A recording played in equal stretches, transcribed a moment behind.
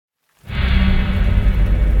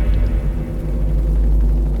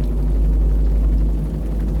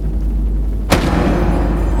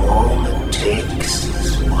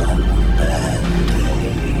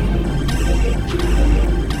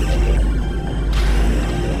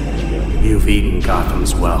You've eaten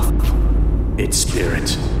Gotham's wealth, its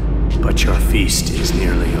spirit, but your feast is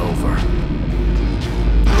nearly over.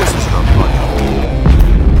 This isn't a blood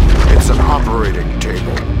hole. It's an operating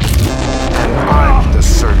table. And I'm the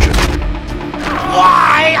surgeon.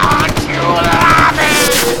 Why aren't you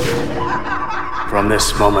laughing? From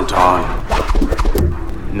this moment on,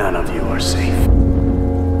 none of you are safe.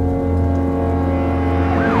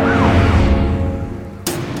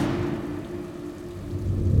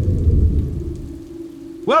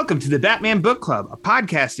 Welcome to the Batman Book Club, a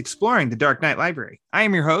podcast exploring the Dark Knight Library. I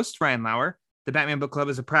am your host, Ryan Lauer. The Batman Book Club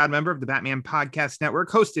is a proud member of the Batman Podcast Network,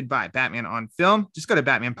 hosted by Batman on Film. Just go to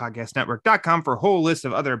batmanpodcastnetwork.com for a whole list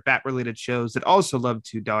of other Bat-related shows that also love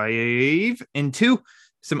to dive into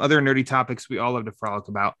some other nerdy topics we all love to frolic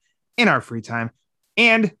about in our free time.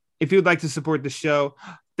 And if you would like to support the show,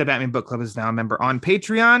 the Batman Book Club is now a member on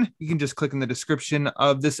Patreon. You can just click in the description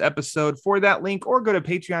of this episode for that link or go to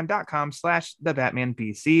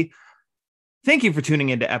patreon.com/thebatmanbc. Thank you for tuning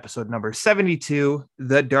into episode number 72,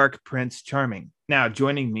 The Dark Prince Charming. Now,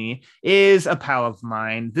 joining me is a pal of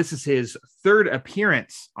mine. This is his third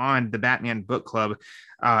appearance on the Batman Book Club.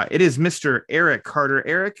 It is Mr. Eric Carter.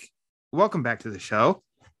 Eric, welcome back to the show.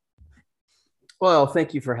 Well,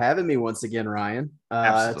 thank you for having me once again, Ryan.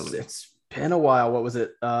 Absolutely. It's been a while. What was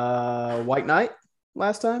it? White Knight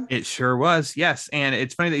last time? It sure was, yes. And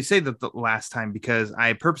it's funny that you say that the last time, because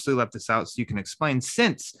I purposely left this out so you can explain.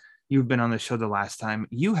 Since you've been on the show the last time,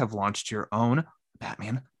 you have launched your own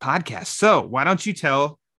Batman podcast. So why don't you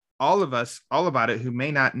tell all of us all about it who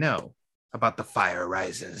may not know about The Fire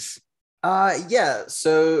Rises? So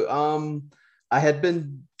I had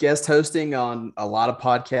been guest hosting on a lot of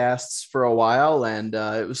podcasts for a while, and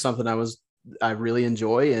it was something I really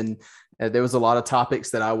enjoy. And there was a lot of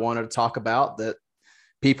topics that I wanted to talk about that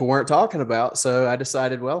people weren't talking about. So I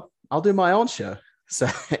decided, well, I'll do my own show. So,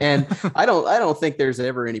 and I don't think there's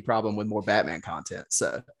ever any problem with more Batman content.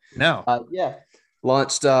 So No.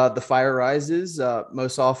 Launched The Fire Rises.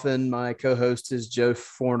 Most often my co-host is Joe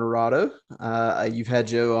Fornerato. You've had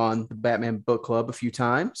Joe on the Batman Book Club a few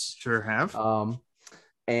times. Sure have.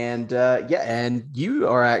 And you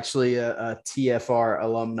are actually a TFR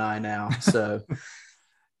alumni now. So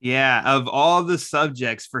Yeah, of all the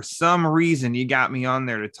subjects, for some reason, you got me on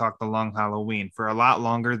there to talk The Long Halloween for a lot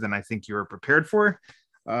longer than I think you were prepared for.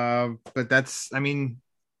 But that's, I mean...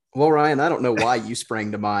 Well, Ryan, I don't know why you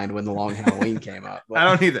sprang to mind when The Long Halloween came up. But... I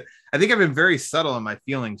don't either. I think I've been very subtle in my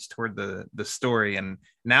feelings toward the story. And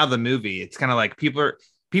now the movie, it's kind of like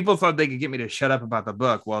people thought they could get me to shut up about the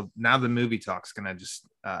book. Well, now the movie talk's going to just...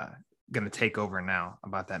 going to take over now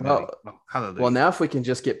about that movie. Well, now if we can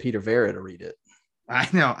just get Peter Vera to read it.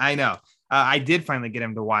 I know. I did finally get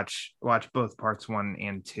him to watch both parts 1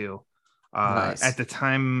 and 2. Nice. At the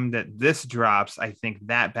time that this drops, I think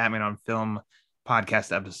that Batman on Film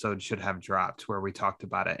podcast episode should have dropped, where we talked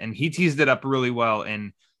about it, and he teased it up really well,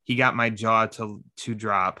 and he got my jaw to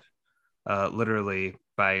drop literally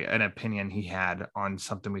by an opinion he had on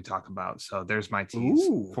something we talk about. So there's my tease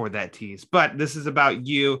for that tease. But this is about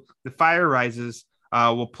you. The Fire Rises.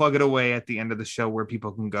 We'll plug it away at the end of the show where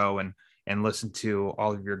people can go and listen to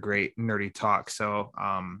all of your great nerdy talk. So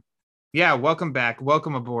welcome back.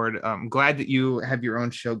 Welcome aboard. I'm glad that you have your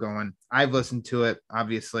own show going. I've listened to it.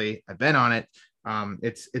 Obviously, I've been on it.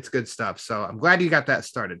 It's good stuff. So I'm glad you got that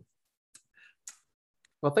started.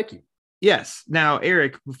 Well, thank you. Yes. Now,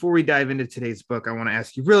 Eric, before we dive into today's book, I want to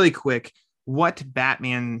ask you really quick, what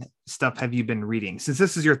Batman stuff have you been reading? Since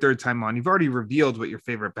this is your third time on, you've already revealed what your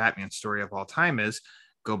favorite Batman story of all time is.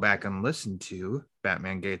 Go back and listen to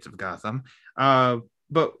Batman Gates of Gotham.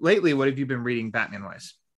 But lately, what have you been reading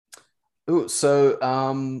Batman-wise?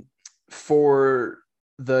 For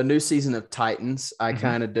the new season of Titans, I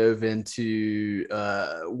kind of dove into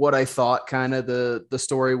what I thought kind of the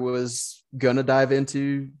story was going to dive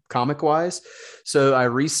into comic-wise. So I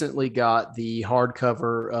recently got the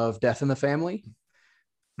hardcover of Death in the Family,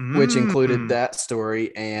 which included that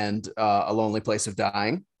story and A Lonely Place of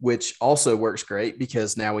Dying, which also works great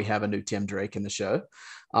because now we have a new Tim Drake in the show.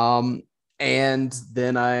 And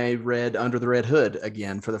then I read Under the Red Hood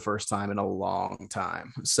again for the first time in a long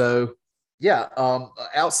time. So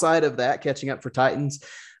outside of that, catching up for Titans,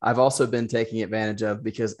 I've also been taking advantage of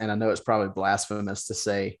and I know it's probably blasphemous to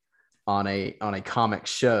say on a comic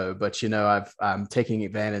show, but I'm taking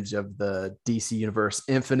advantage of the DC Universe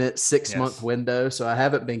Infinite 6-month window. So I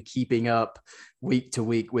haven't been keeping up week to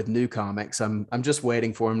week with new comics. I'm just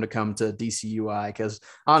waiting for them to come to DCUI because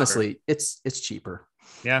honestly, it's cheaper.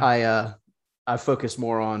 Yeah. I focus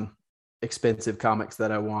more on expensive comics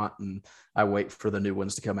that I want, and I wait for the new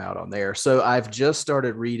ones to come out on there. So I've just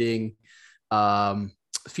started reading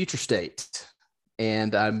Future State,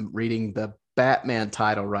 and I'm reading the Batman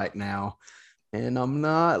title right now, and I'm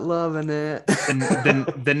not loving it.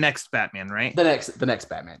 The next Batman, right? The next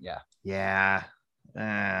Batman, yeah. Yeah.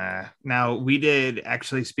 Now we did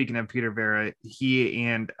actually, speaking of Peter Vera, he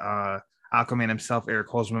and Aquaman himself, Eric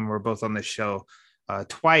Holzman, were both on this show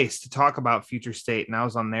twice to talk about Future State, and I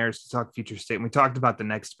was on theirs to talk Future State, and we talked about the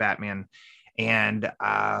next Batman, and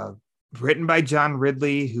written by John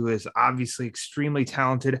Ridley, who is obviously extremely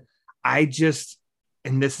talented.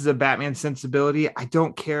 And this is a Batman sensibility, I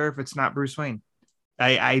don't care if it's not Bruce Wayne.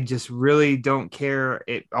 I just really don't care.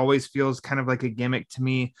 It always feels kind of like a gimmick to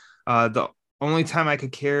me. The only time I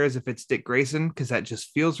could care is if it's Dick Grayson, because that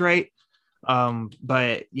just feels right.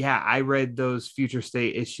 But yeah, I read those Future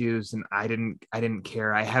State issues and I didn't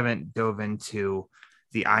care. I haven't dove into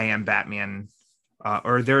the I Am Batman,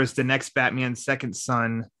 or there's the next Batman, Second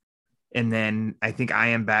Son, and then I think I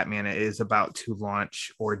Am Batman is about to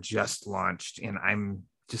launch or just launched, and I'm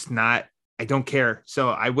just not. I don't care. So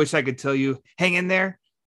I wish I could tell you, hang in there.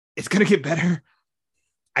 It's gonna get better.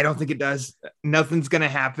 I don't think it does. Nothing's going to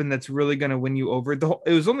happen that's really going to win you over. It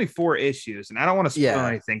was only 4 issues, and I don't want to spoil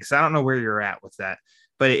anything because I don't know where you're at with that.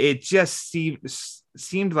 But it just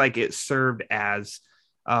seemed like it served as,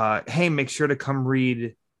 hey, make sure to come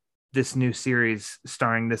read this new series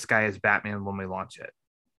starring this guy as Batman when we launch it.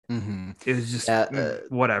 Mm-hmm. It was just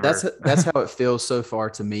whatever. That's how it feels so far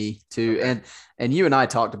to me too. Okay. And you and I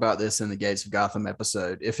talked about this in the Gates of Gotham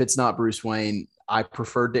episode. If it's not Bruce Wayne, I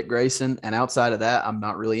prefer Dick Grayson, and outside of that, I'm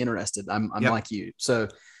not really interested. I'm like you. So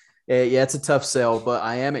yeah, it's a tough sell, but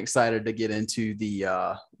I am excited to get into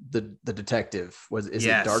the detective. Is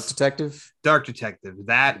it Dark Detective? Dark Detective.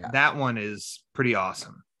 That one is pretty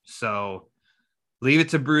awesome. So leave it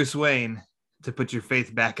to Bruce Wayne to put your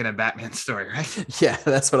faith back in a Batman story, right? Yeah,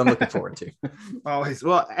 that's what I'm looking forward to. Always.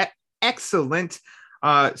 Well, excellent.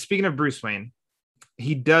 Speaking of Bruce Wayne,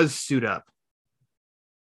 he does suit up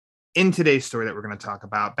in today's story that we're going to talk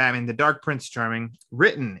about. Batman, the Dark Prince Charming,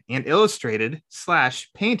 written and illustrated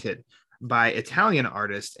 / painted by Italian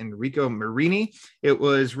artist Enrico Marini. It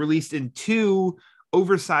was released in 2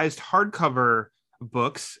 oversized hardcover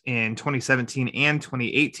books in 2017 and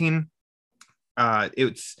 2018.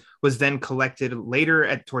 It was then collected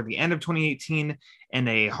later toward the end of 2018 in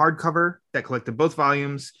a hardcover that collected both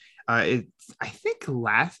volumes. I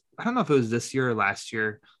don't know if it was this year or last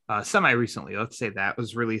year, semi-recently, let's say that,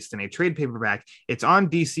 was released in a trade paperback. It's on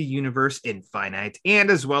DC Universe Infinite, and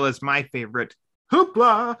as well as my favorite,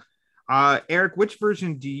 Hoopla. Eric, which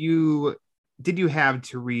version did you have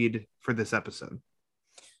to read for this episode?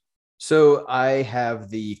 So I have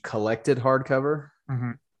the collected hardcover,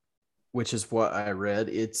 mm-hmm. which is what I read.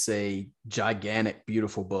 It's a gigantic,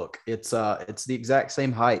 beautiful book. It's the exact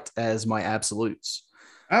same height as my Absolutes.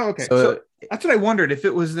 Oh, okay. So that's what I wondered, if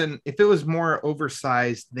it was more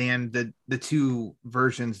oversized than the 2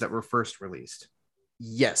 versions that were first released.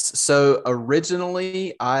 Yes. So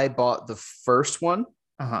originally I bought the first one.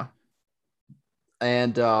 Uh-huh.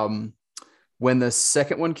 And when the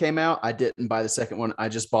second one came out, I didn't buy the second one. I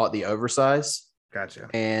just bought the oversize. Gotcha.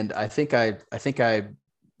 And I think I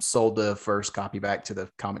sold the first copy back to the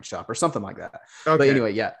comic shop or something like that. Okay. But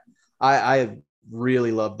anyway, yeah, I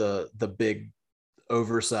really love the big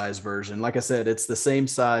oversized version. Like I said, it's the same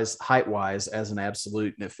size height wise as an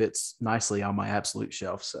Absolute, and it fits nicely on my Absolute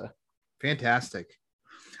shelf. So fantastic.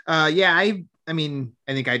 Yeah, I mean,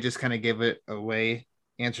 I think I just kind of gave it away,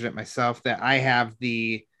 answered it myself, that I have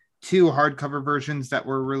the 2 hardcover versions that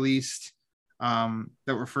were released, that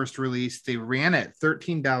were first released. They ran at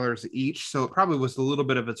 $13 each, so it probably was a little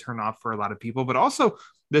bit of a turnoff for a lot of people, but also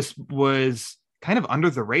this was kind of under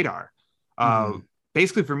the radar.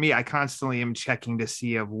 Basically for me, I constantly am checking to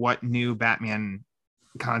see of what new Batman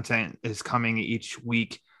content is coming each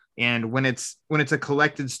week. And when it's a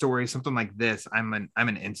collected story, something like this, I'm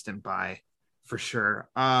an instant buy for sure.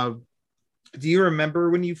 Do you remember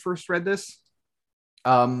when you first read this?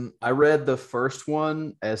 I read the first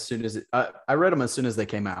one as soon as I read them as soon as they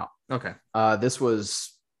came out. Okay. This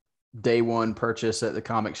was day one purchase at the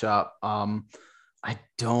comic shop. I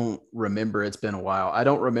don't remember. It's been a while. I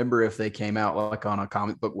don't remember if they came out like on a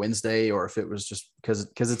Comic Book Wednesday or if it was just because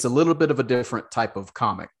it's a little bit of a different type of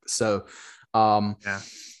comic. So, yeah.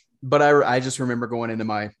 But I just remember going into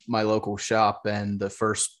my local shop, and the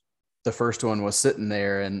first one was sitting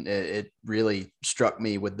there, and it really struck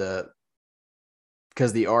me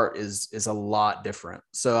because the art is a lot different.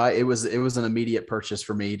 So it was an immediate purchase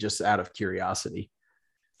for me just out of curiosity.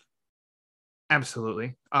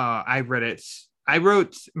 Absolutely. I read it. I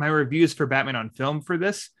wrote my reviews for Batman on Film for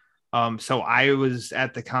this. So I was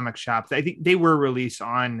at the comic shop. I think they were released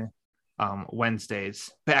on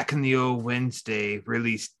Wednesdays back in the old Wednesday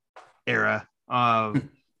release era. Hashtag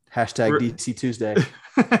DC Tuesday.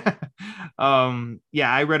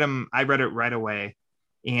 Yeah, I read it right away,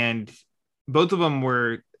 and both of them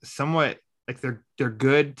were somewhat like they're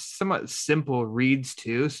good, somewhat simple reads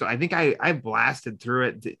too. So I think I blasted through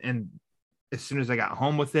it, and as soon as I got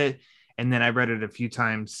home with it, and then I read it a few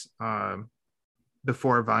times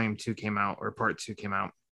before volume 2 came out, or part 2 came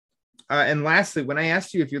out. And lastly, when I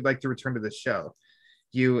asked you if you'd like to return to the show,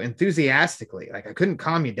 you enthusiastically, like I couldn't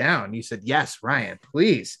calm you down. You said, yes, Ryan,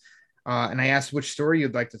 please. And I asked which story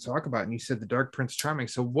you'd like to talk about. And you said The Dark Prince Charming.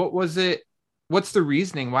 So what was it? What's the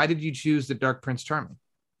reasoning? Why did you choose The Dark Prince Charming?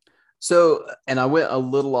 So, and I went a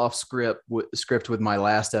little off script with my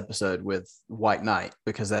last episode with White Knight,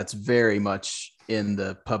 because that's very much in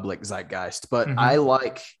the public zeitgeist. But I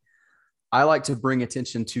like to bring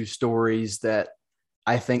attention to stories that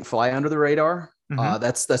I think fly under the radar.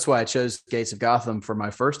 That's why I chose Gates of Gotham for my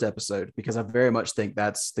first episode, because I very much think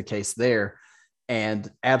that's the case there. And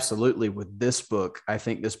absolutely with this book, I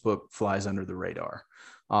think this book flies under the radar.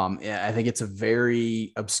 I think it's a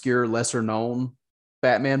very obscure, lesser known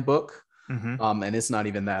Batman book. And it's not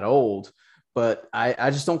even that old, but I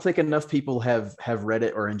just don't think enough people have read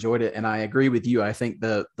it or enjoyed it. And I agree with you. I think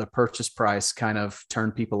the purchase price kind of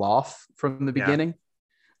turned people off from the beginning.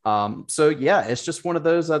 So yeah, it's just one of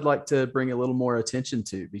those I'd like to bring a little more attention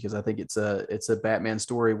to, because I think it's a Batman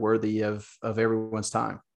story worthy of everyone's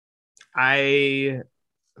time. I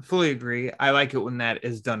fully agree. I like it when that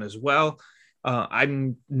is done as well.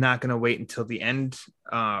 I'm not going to wait until the end.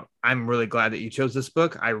 I'm really glad that you chose this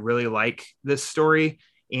book. I really like this story,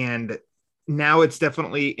 and now it's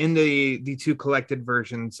definitely in the 2 collected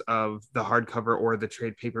versions of the hardcover or the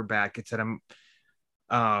trade paperback. It's at a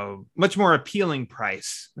much more appealing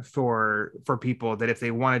price for people that if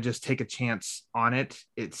they want to just take a chance on it,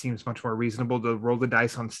 it seems much more reasonable to roll the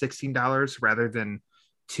dice on $16 rather than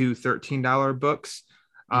 2 $13 books.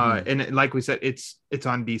 And like we said, it's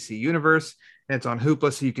on DC Universe and it's on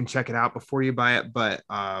Hoopla, so you can check it out before you buy it. But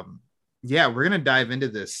yeah, we're gonna dive into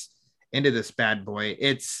this bad boy.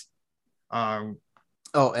 It's and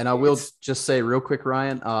I will just say real quick,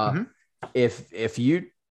 Ryan, if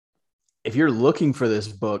you're looking for this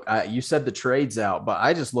book, you said the trade's out, but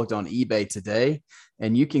I just looked on eBay today,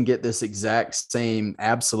 and you can get this exact same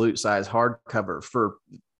absolute size hardcover for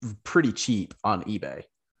pretty cheap on eBay.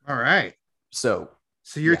 All right. So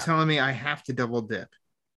you're telling me I have to double dip?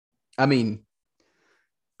 I mean,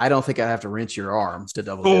 I don't think I have to wrench your arms to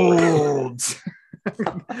double dip.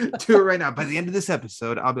 Do it right now. By the end of this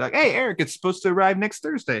episode, I'll be like, hey, Eric, it's supposed to arrive next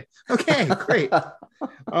Thursday. Okay, great.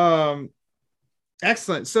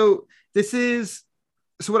 Excellent. So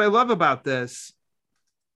what I love about this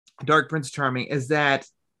Dark Prince Charming is that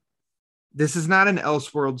this is not an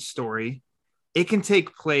Elseworlds story. It can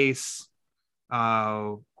take place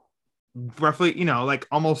roughly, like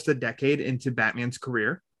almost a decade into Batman's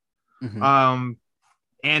career. And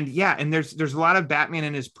there's a lot of Batman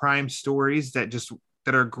in his prime stories that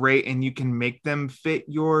are great, and you can make them fit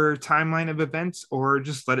your timeline of events or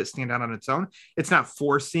just let it stand out on its own. It's not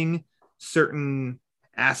forcing certain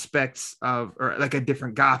aspects of, or like a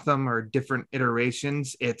different Gotham or different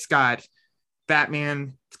iterations. It's got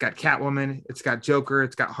Batman, it's got Catwoman, it's got Joker,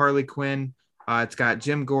 it's got Harley Quinn, it's got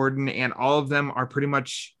Jim Gordon, and all of them are pretty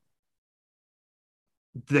much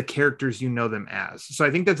the characters you know them as. So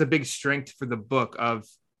I think that's a big strength for the book.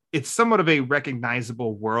 It's somewhat of a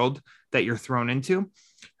recognizable world that you're thrown into,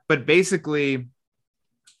 but basically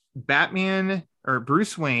Batman or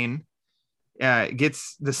Bruce Wayne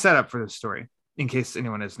gets the setup for the story. In case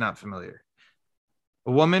anyone is not familiar,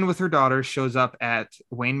 a woman with her daughter shows up at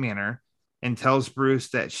Wayne Manor and tells Bruce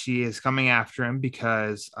that she is coming after him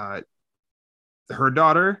because her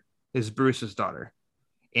daughter is Bruce's daughter,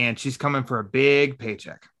 and she's coming for a big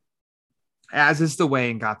paycheck. As is the way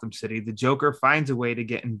in Gotham City, the Joker finds a way to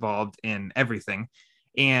get involved in everything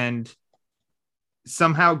and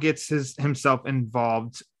somehow gets himself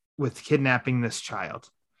involved with kidnapping this child.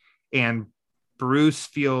 And Bruce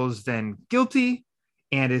feels then guilty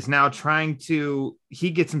and is now he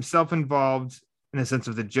gets himself involved in the sense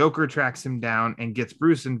of the Joker tracks him down and gets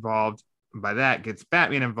Bruce involved. And by that gets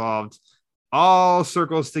Batman involved, all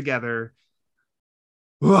circles together.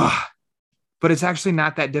 But it's actually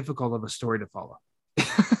not that difficult of a story to follow.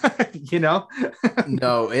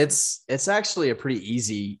 No, it's actually a pretty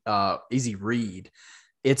easy read.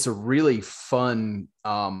 It's a really fun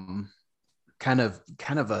kind of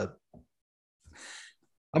a,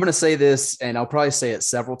 I'm going to say this, and I'll probably say it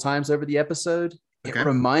several times over the episode. Okay. It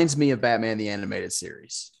reminds me of Batman the Animated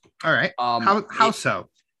Series. All right. How so?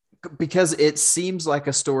 because it seems like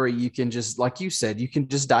a story you can just, like you said, you can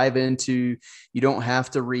just dive into. You don't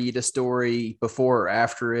have to read a story before or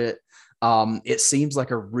after it. It seems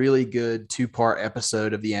like a really good 2-part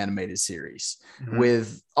episode of the animated series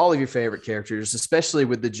with all of your favorite characters, especially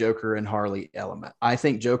with the Joker and Harley element. I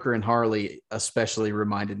think Joker and Harley especially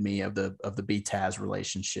reminded me of the B-Taz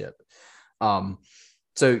relationship.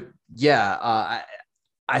 So yeah,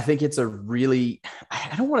 I think it's a really,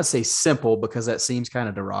 I don't want to say simple because that seems kind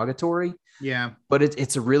of derogatory. Yeah, but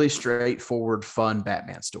it's a really straightforward, fun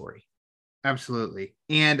Batman story. absolutely.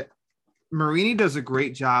 And Marini does a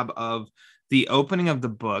great job of the opening of the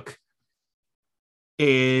book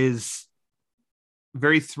is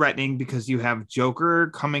very threatening because you have Joker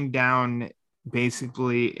coming down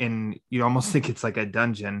basically and you almost think it's like a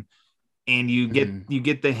dungeon, and you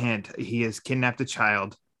get the hint he has kidnapped a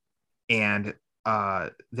child. And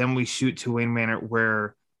then we shoot to Wayne Manor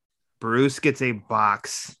where Bruce gets a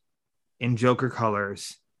box in Joker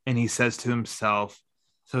colors and he says to himself,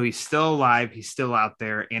 so he's still alive, he's still out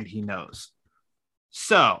there, and he knows.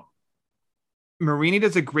 So Marini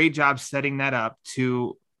does a great job setting that up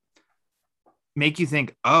to make you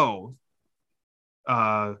think, oh,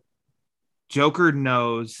 Joker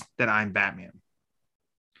knows that I'm Batman.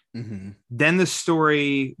 Then the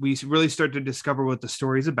story, we really start to discover what the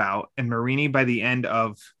story's about. And Marini, by the end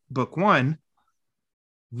of book 1,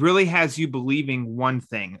 really has you believing one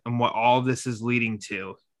thing and what all this is leading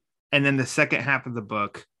to. And then the second half of the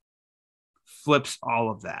book flips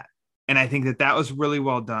all of that. And I think that was really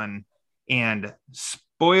well done. And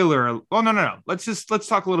spoiler, well, no. Let's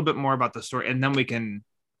talk a little bit more about the story, and then we can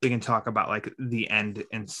talk about like the end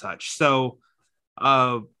and such. So,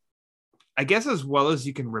 I guess as well as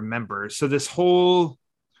you can remember, so this whole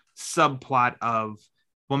subplot of a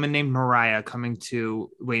woman named Mariah coming to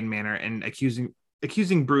Wayne Manor and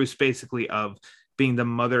accusing Bruce basically of being the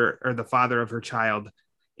mother or the father of her child.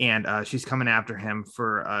 And she's coming after him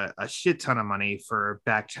for a shit ton of money for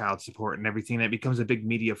back child support and everything. That becomes a big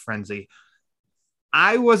media frenzy.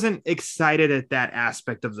 I wasn't excited at that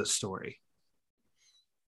aspect of the story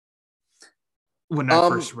when I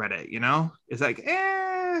first read it, It's like,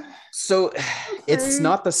 So okay. It's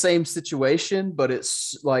not the same situation, but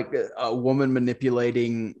it's like a woman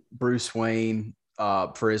manipulating Bruce Wayne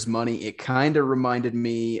for his money. It kind of reminded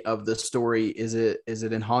me of the story. Is it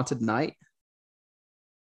in Haunted Night?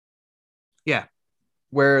 Yeah.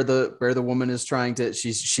 Where the woman is trying to,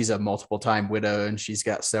 she's a multiple time widow and she's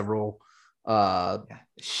got several.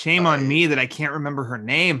 Shame on me that I can't remember her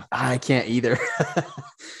name. I can't either.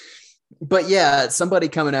 But yeah, somebody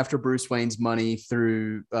coming after Bruce Wayne's money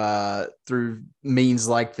through means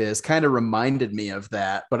like this kind of reminded me of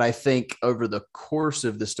that. But I think over the course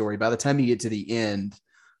of the story, by the time you get to the end,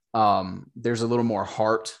 there's a little more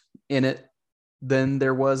heart in it than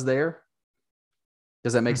there was there.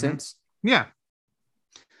 Does that make sense? Yeah.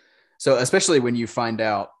 So especially when you find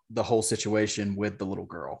out the whole situation with the little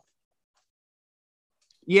girl.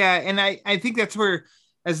 Yeah, and I think that's where,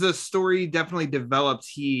 as the story definitely develops,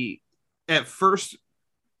 he, at first,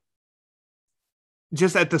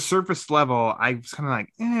 just at the surface level, I was kind of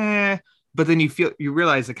like, but then you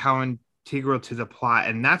realize like how integral to the plot,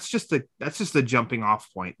 and that's just the jumping off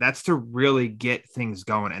point. That's to really get things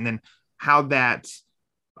going, and then how that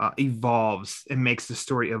evolves and makes the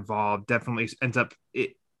story evolve definitely ends up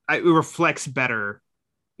it reflects better,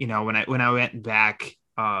 when I went back.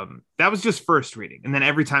 That was just first reading, and then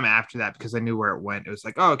every time after that, because I knew where it went, it was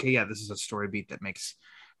like, oh, okay, yeah, this is a story beat that makes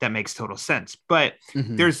total sense. But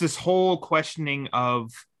there's this whole questioning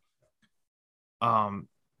of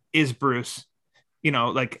is Bruce,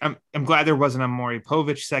 like I'm glad there wasn't a Maury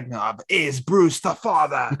Povich segment of is Bruce the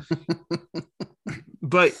father.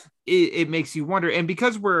 But it makes you wonder, and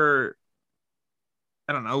because we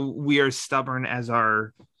are stubborn as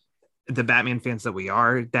the Batman fans that we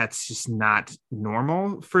are, that's just not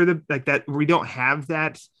normal for that. We don't have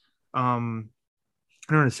that. I don't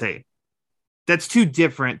want to say that's too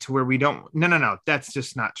different to where we don't. No. That's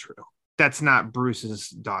just not true. That's not Bruce's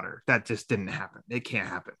daughter. That just didn't happen. It can't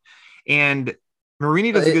happen. And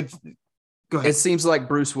Marini does a good. Go ahead. It seems like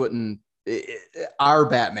Bruce wouldn't. Our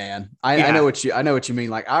Batman. I know what you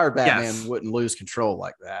mean. Like our Batman wouldn't lose control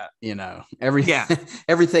like that.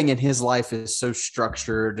 Everything in his life is so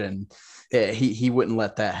structured, and he wouldn't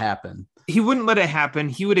let that happen. He wouldn't let it happen.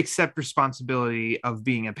 He would accept responsibility of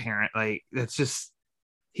being a parent. Like that's just,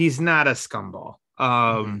 he's not a scumball.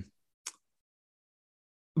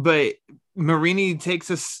 But Marini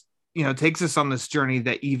takes us on this journey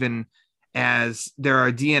that even as there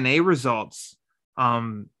are DNA results,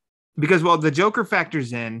 because the Joker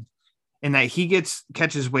factors in that he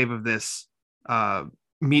catches wave of this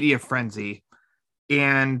media frenzy,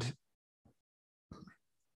 and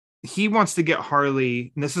he wants to get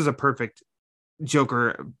Harley, and this is a perfect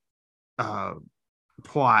Joker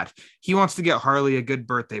plot. He wants to get Harley a good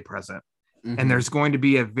birthday present. Mm-hmm. And there's going to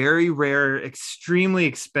be a very rare, extremely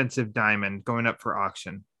expensive diamond going up for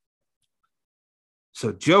auction.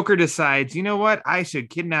 So Joker decides, you know what? I should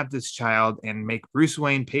kidnap this child and make Bruce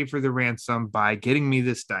Wayne pay for the ransom by getting me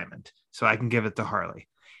this diamond so I can give it to Harley.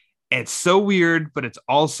 It's so weird, but it's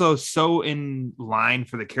also so in line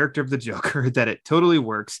for the character of the Joker that it totally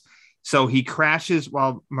works. So he crashes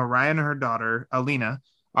while Mariah and her daughter, Alina,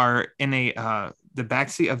 are in the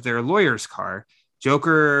backseat of their lawyer's car.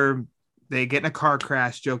 Joker, they get in a car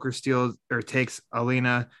crash. Joker steals or takes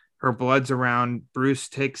Alina. Her blood's around. Bruce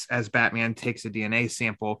as Batman, takes a DNA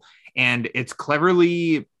sample. And it's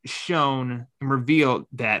cleverly shown and revealed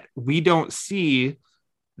that we don't see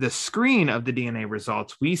the screen of the DNA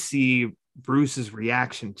results. We see Bruce's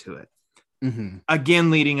reaction to it. Mm-hmm.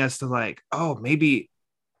 Again, leading us to like, oh, maybe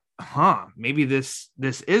this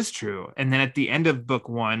is true. And then at the end of book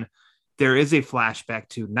 1, there is a flashback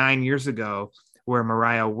to 9 years ago where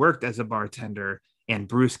Mariah worked as a bartender and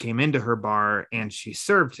Bruce came into her bar and she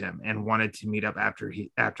served him and wanted to meet up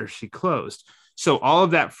after she closed. So all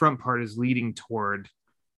of that front part is leading toward,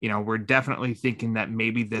 we're definitely thinking that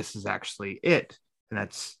maybe this is actually it. And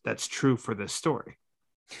that's true for this story.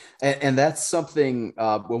 And that's something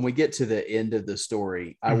when we get to the end of the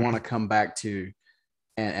story, I want to come back to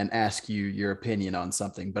and ask you your opinion on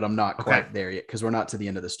something, but I'm not quite there yet because we're not to the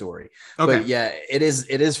end of the story. Okay. But yeah, it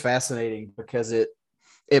is fascinating because it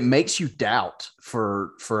makes you doubt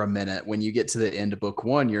for a minute. When you get to the end of book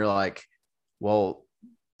 1, you're like, well,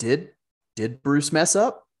 did Bruce mess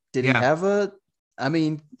up? Did he have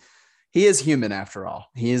he is human after all.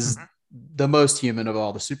 He is the most human of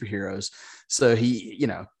all the superheroes. So he,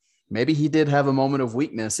 maybe he did have a moment of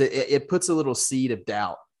weakness. It puts a little seed of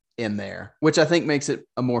doubt in there, which I think makes it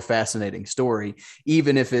a more fascinating story.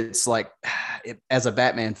 Even if it's like, as a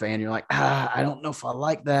Batman fan, you're like, I don't know if I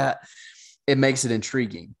like that. It makes it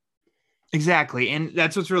intriguing. Exactly. And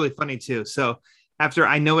that's what's really funny too. So after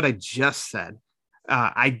I know what I just said,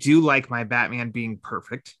 I do like my Batman being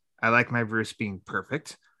perfect. I like my Bruce being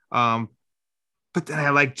perfect. But then I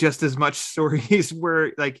like just as much stories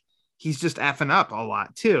where like he's just effing up a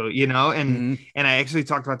lot too, and I actually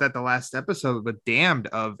talked about that the last episode with Damned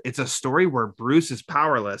it's a story where Bruce is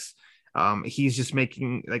powerless. He's just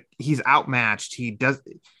making he's outmatched. He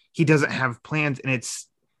doesn't have plans, and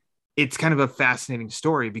it's kind of a fascinating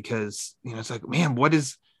story because, it's like, man,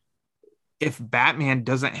 if Batman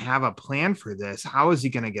doesn't have a plan for this, how is he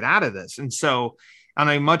going to get out of this? And so on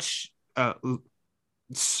a much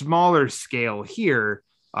smaller scale here,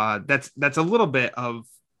 that's a little bit of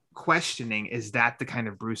questioning, is that the kind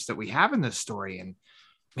of Bruce that we have in this story? And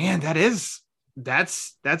man, that's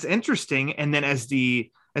interesting. And then as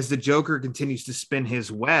the Joker continues to spin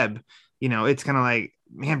his web, it's kind of like,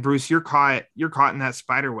 man, Bruce, you're caught in that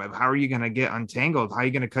spider web. How are you going to get untangled? How are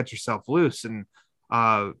you going to cut yourself loose? And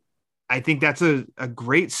I think that's a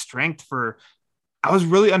great strength I was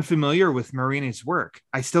really unfamiliar with Marini's work.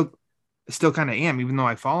 I still kind of am, even though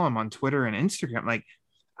I follow him on Twitter and Instagram. Like,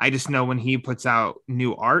 I just know when he puts out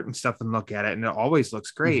new art and stuff and look at it, and it always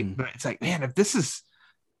looks great. But it's like, man, if this is,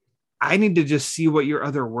 I need to just see what your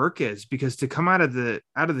other work is, because to come out of the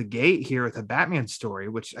gate here with a Batman story,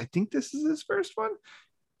 which I think this is his first one,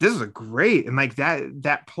 this is a great, and like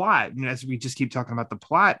that plot, as we just keep talking about the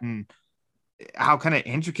plot and how kind of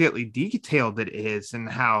intricately detailed it is and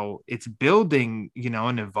how it's building,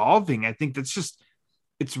 and evolving. I think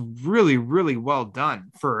it's really, really well done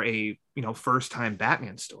for a, first time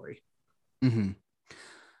Batman story. Mm-hmm.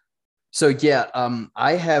 So yeah,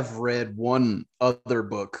 I have read one other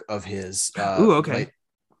book of his. Okay.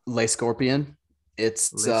 Le Scorpion.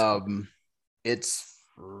 It's a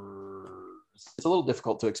little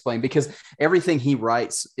difficult to explain because everything he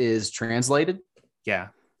writes is translated. Yeah.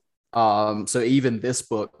 So even this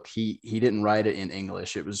book, he didn't write it in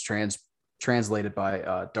English. It was translated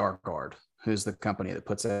by Dark Guard, who's the company that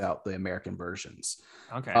puts out the American versions.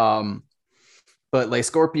 Okay. But Le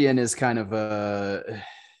Scorpion is kind of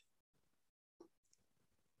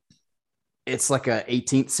it's like a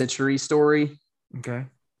 18th century story. Okay.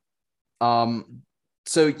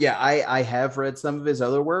 So yeah, I have read some of his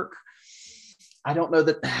other work. I don't know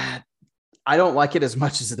that I don't like it as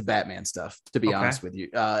much as the Batman stuff, to be honest with you.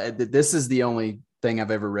 This is the only thing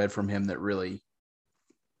I've ever read from him that really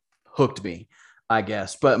hooked me, I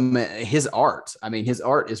guess. But his art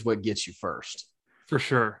is what gets you first. For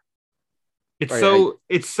sure. It's Right,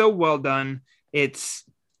 it's so well done. It's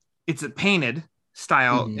a painted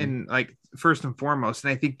style, and like first and foremost.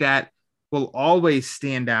 And I think that will always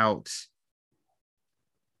stand out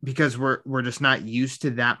because we're just not used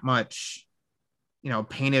to that much,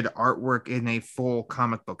 painted artwork in a full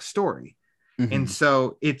comic book story. Mm-hmm. And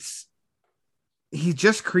so he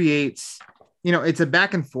just creates, it's a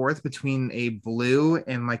back and forth between a blue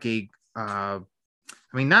and like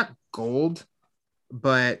not gold,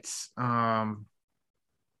 but well,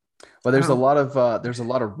 there's a lot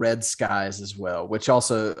of red skies as well, which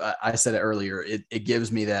also I said it earlier. It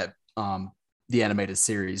gives me that the animated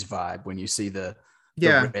series vibe when you see the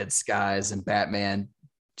red skies and Batman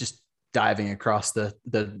just diving across the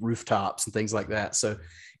rooftops and things like that. So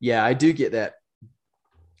yeah, I do get that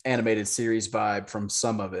animated series vibe from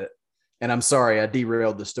some of it. And I'm sorry I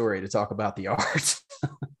derailed the story to talk about the art.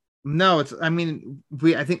 No,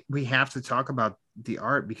 I think we have to talk about the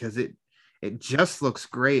art because it just looks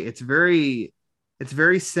great. It's very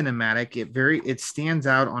cinematic. It stands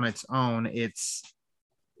out on its own. It's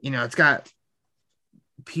got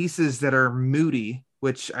pieces that are moody,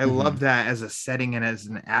 which I love that as a setting and as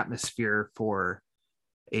an atmosphere for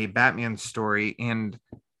a Batman story. And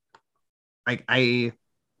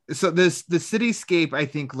so the cityscape I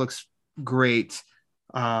think looks great.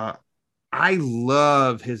 I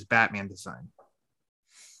love his Batman design.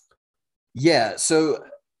 Yeah, so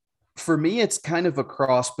for me, it's kind of a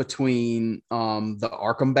cross between the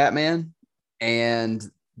Arkham Batman and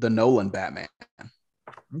the Nolan Batman.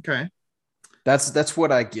 Okay. That's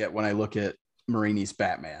what I get when I look at Marini's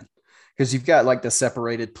Batman, because you've got like the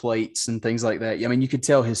separated plates and things like that. I mean, you could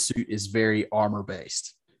tell his suit is very armor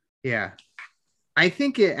based. Yeah. I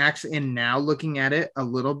think it actually, and now looking at it a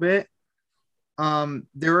little bit,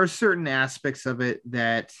 there are certain aspects of it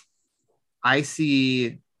that I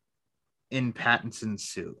see in Pattinson's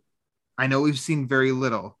suit. I know we've seen very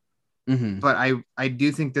little, but I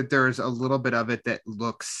do think that there's a little bit of it that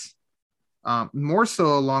looks more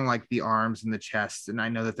so along like the arms and the chest. And I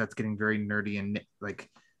know that that's getting very nerdy and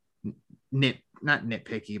not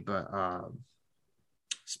nitpicky, but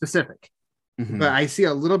specific. But I see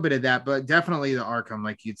a little bit of that, but definitely the Arkham,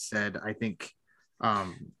 like you'd said, I think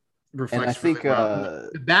reflects. And I think really well.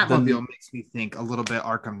 The Batmobile makes me think a little bit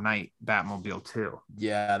Arkham Knight Batmobile too.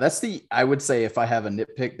 Yeah, I would say if I have a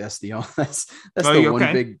nitpick, that's the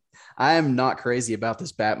one big. I am not crazy about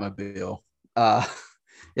this Batmobile.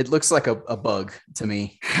 It looks like a bug to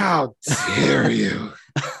me. How dare you?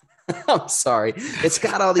 I'm sorry. It's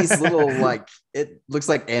got all these little it looks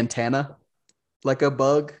like antenna, like a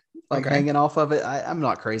bug. Hanging off of it. I'm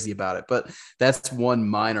not crazy about it, but that's one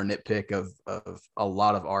minor nitpick of a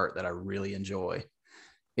lot of art that I really enjoy.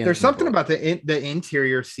 There's something about the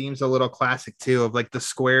interior seems a little classic too, of like the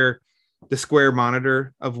square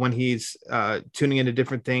monitor of when he's tuning into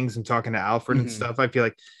different things and talking to Alfred and stuff. I feel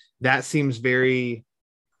like that seems very,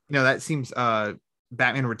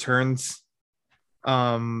 Batman Returns.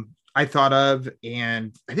 I thought of,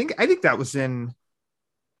 and I think that was in.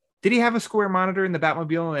 Did he have a square monitor in the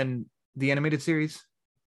Batmobile and the animated series?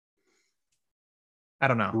 I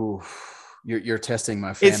don't know. Oof. You're testing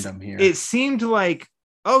my fandom here. It seemed like,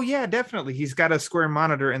 oh yeah, definitely. He's got a square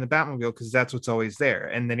monitor in the Batmobile because that's what's always there.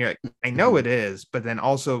 And then you're like, I know it is, but then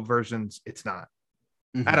also versions, it's not.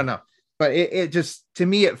 I don't know. But it just, to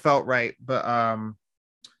me, it felt right. But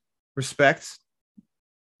respect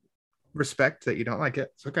that you don't like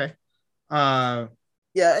it. It's okay. Yeah,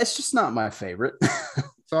 it's just not my favorite.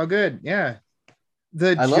 It's all good. Yeah.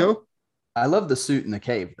 I love the suit in the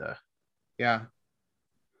cave though. Yeah.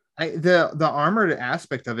 The armored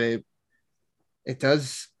aspect of it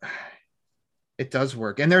does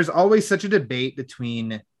work. And there's always such a debate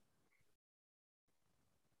between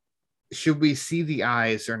should we see the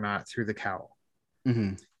eyes or not through the cowl?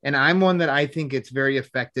 And I'm one that I think it's very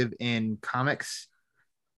effective in comics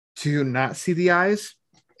to not see the eyes,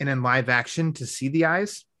 and in live action to see the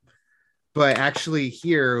eyes. But actually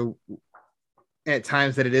here, at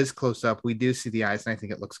times that it is close up, we do see the eyes, and I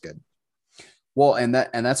think it looks good. Well, and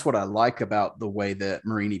that's what I like about the way that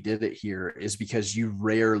Marini did it here, is because you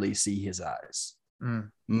rarely see his eyes.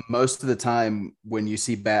 Most of the time when you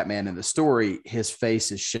see Batman in the story, his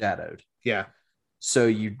face is shadowed. Yeah. So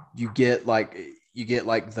you get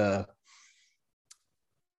the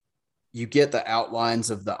outlines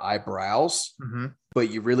of the eyebrows, but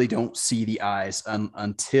you really don't see the eyes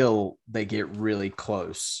until they get really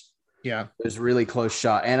close. Yeah. There's really close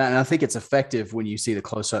shot. And I think it's effective when you see the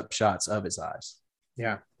close-up shots of his eyes.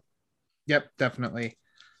 Yeah. Yep, definitely.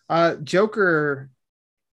 The Joker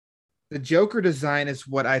design is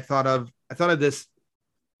what I thought of. I thought of this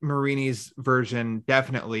Marini's version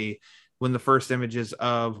definitely when the first images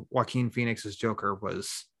of Joaquin Phoenix's Joker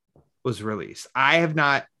was released. I have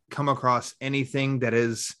not come across anything that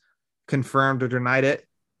is confirmed or denied it.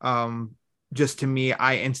 Just to me,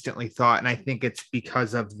 I instantly thought, and I think it's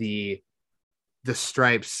because of the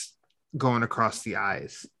stripes going across the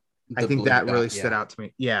eyes. I think that really stood out to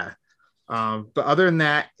me. Yeah. But other than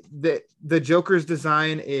that, the Joker's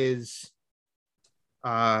design is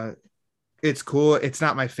it's cool. It's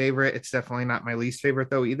not my favorite. It's definitely not my least favorite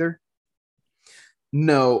though either.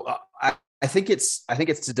 No, I think it's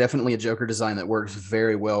definitely a Joker design that works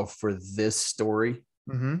very well for this story.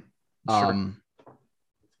 Mm-hmm. Sure.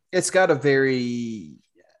 It's got it's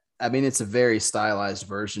a very stylized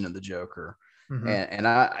version of the Joker. Mm-hmm. And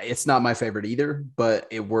it's not my favorite either, but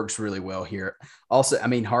it works really well here. Also, I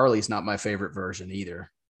mean, Harley's not my favorite version either.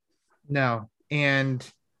 No. And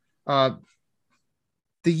the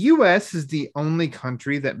US is the only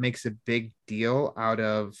country that makes a big deal out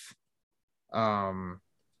of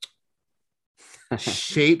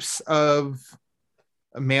shapes of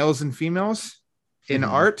males and females in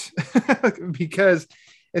art because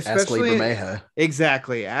especially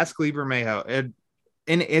exactly ask Lee Bermejo.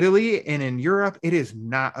 In Italy and in Europe, it is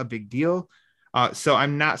not a big deal. So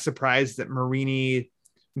I'm not surprised that Marini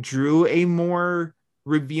drew a more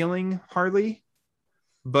revealing Harley,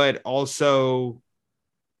 but also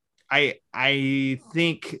I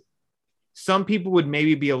think some people would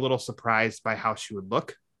maybe be a little surprised by how she would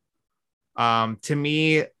look. To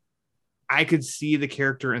me, I could see the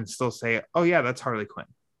character and still say, oh yeah, that's Harley Quinn.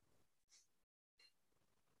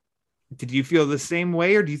 Did you feel the same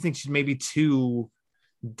way, or do you think she's maybe too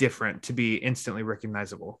different to be instantly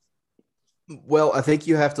recognizable? Well, I think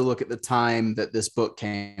you have to look at the time that this book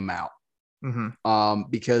came out. Mm-hmm.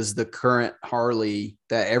 Because the current Harley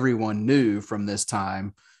that everyone knew from this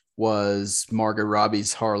time was Margot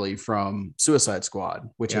Robbie's Harley from Suicide Squad,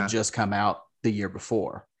 which had just come out the year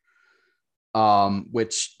before.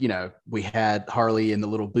 Which, we had Harley in the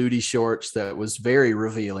little booty shorts that was very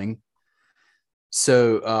revealing.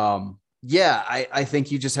 So, I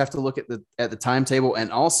think you just have to look at the timetable.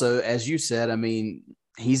 And also, as you said, I mean,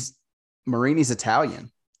 Marini's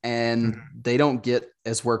Italian, and they don't get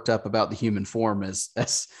as worked up about the human form as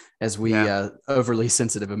we overly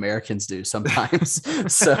sensitive Americans do sometimes.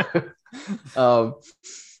 So,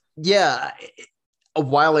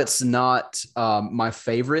 while it's not my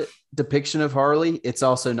favorite depiction of Harley, it's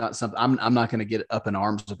also not something I'm not going to get up in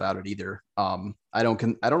arms about it either. I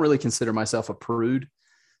don't really consider myself a prude.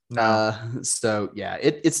 No.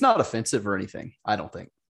 It's not offensive or anything, I don't think.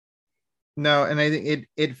 No, and I think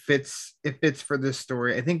it fits for this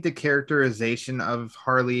story. I think the characterization of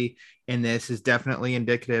Harley in this is definitely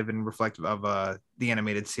indicative and reflective of the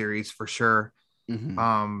animated series for sure.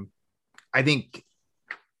 Mm-hmm. I think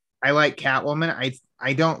I like Catwoman.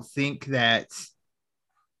 I don't think that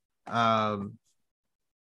I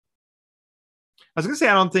was gonna say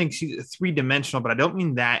I don't think she's three-dimensional, but I don't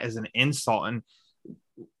mean that as an insult. And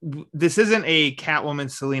this isn't a Catwoman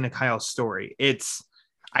Selina Kyle story.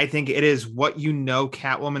 I think it is what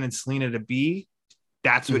Catwoman and Selina to be.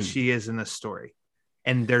 That's what she is in this story.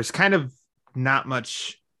 And there's kind of not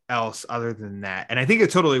much else other than that. And I think it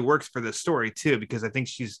totally works for this story too, because I think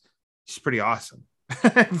she's pretty awesome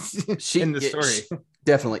in the story.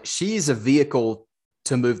 Definitely. She's a vehicle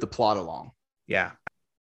to move the plot along. Yeah.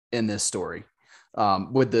 In this story.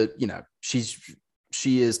 With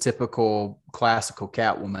she is typical classical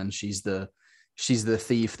Catwoman. She's the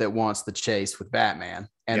thief that wants the chase with Batman.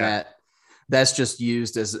 And that's just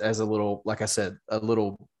used as a little, like I said, a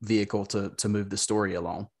little vehicle to move the story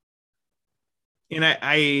along. And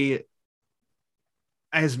I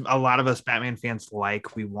as a lot of us Batman fans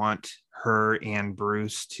we want her and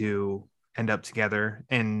Bruce to end up together.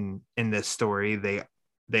 And in this story,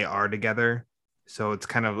 they are together. So it's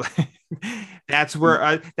kind of like, that's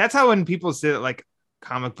where, that's how when people say that like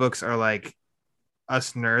comic books are like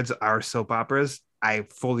us nerds are soap operas, I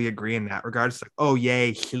fully agree in that regard. It's like, oh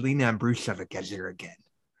yay, Selina and Bruce are together again.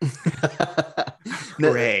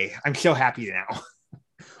 Hooray. I'm so happy now.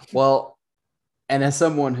 Well, and as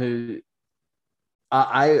someone who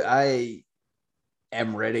I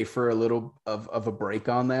am ready for a little of a break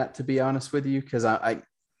on that, to be honest with you, because I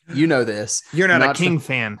this. You're not a King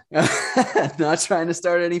fan. Not trying to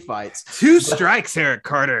start any fights. 2 strikes, Eric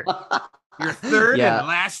Carter. Your third and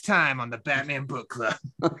last time on the Batman Book Club.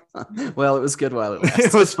 Well, it was good while it lasted.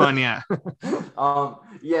 It was fun, yeah.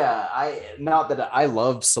 Not that I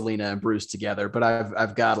love Selina and Bruce together, but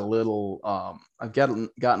I've got a little gotten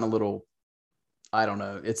a little, I don't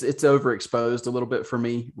know. It's overexposed a little bit for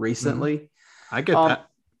me recently. Mm-hmm. I get that.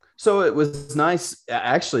 So it was nice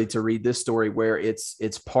actually to read this story where it's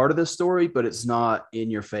part of the story, but it's not in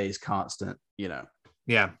your face constant,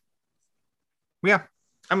 Yeah.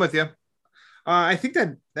 I'm with you. I think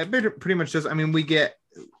that pretty much does. I mean, we get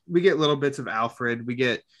little bits of Alfred. We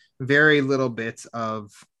get very little bits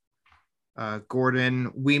of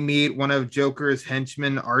Gordon. We meet one of Joker's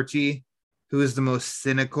henchmen, Archie, who is the most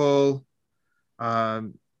cynical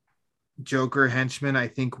Joker henchman I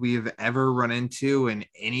think we've ever run into in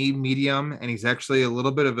any medium, and he's actually a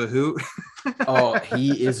little bit of a hoot. Oh,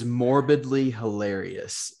 he is morbidly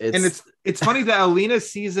hilarious. It's funny that Alina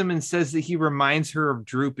sees him and says that he reminds her of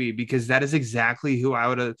Droopy, because that is exactly who I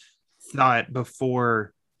would have thought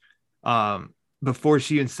before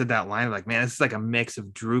she even said that line. Like, man, it's like a mix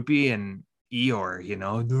of Droopy and Eeyore, you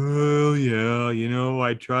know. Oh yeah, you know,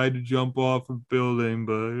 I tried to jump off a building,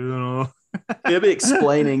 but you know. Him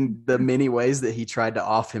explaining the many ways that he tried to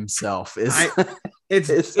off himself is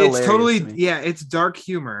it's totally, yeah, it's dark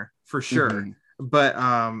humor for sure. Mm-hmm. But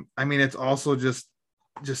I mean, it's also just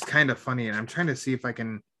kind of funny. And I'm trying to see if I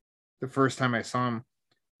can, the first time I saw him,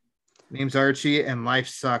 name's Archie and life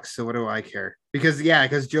sucks, so what do I care?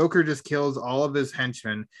 Because Joker just kills all of his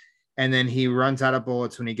henchmen, and then he runs out of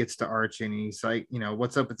bullets when he gets to Archie, and he's like, you know,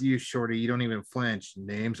 what's up with you, Shorty? You don't even flinch.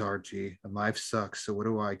 Name's Archie and life sucks, so what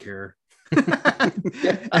do I care?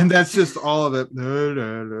 And that's just all of it.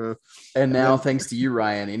 And now, thanks to you,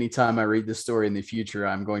 Ryan, anytime I read this story in the future,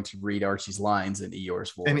 I'm going to read Archie's lines in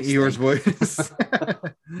Eeyore's voice.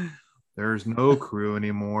 There's no crew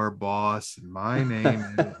anymore, boss. My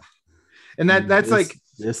name is... And that's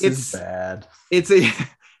this is bad.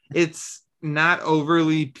 It's not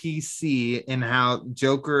overly PC in how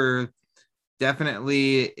Joker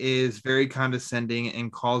definitely is very condescending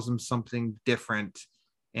and calls him something different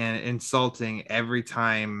and insulting every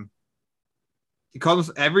time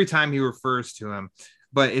he refers to him.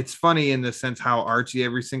 But it's funny in the sense how Archie,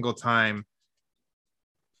 every single time,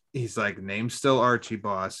 he's like, name's still Archie,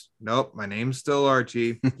 boss. Nope, my name's still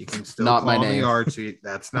Archie. You can still not call my name. Me Archie.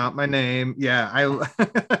 That's not my name. Yeah, I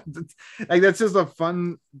like, that's just a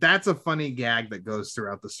funny gag that goes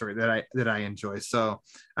throughout the story that I enjoy. So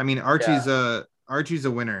I mean, Archie's a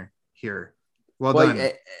winner here. Well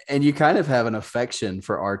done. And you kind of have an affection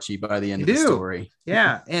for Archie by the end of the story.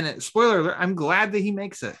 Yeah, and spoiler alert, I'm glad that he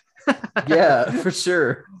makes it. Yeah, for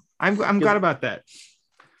sure. I'm glad about that.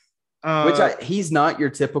 He's not your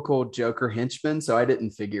typical Joker henchman, so I didn't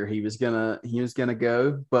figure he was gonna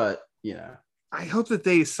go. But you know, I hope that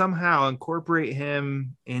they somehow incorporate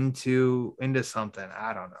him into something.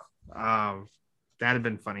 I don't know. That'd have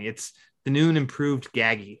been funny. It's the new and improved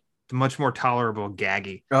Gaggy. Much more tolerable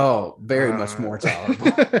Gaggy. Oh, very much more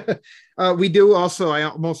tolerable. We do also, I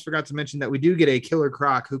almost forgot to mention that we do get a Killer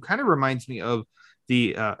Croc who kind of reminds me of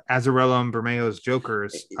the Azzarello and Bermejo's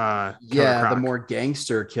Jokers. The more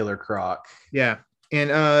gangster Killer Croc. Yeah. And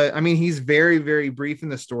I mean, he's very, very brief in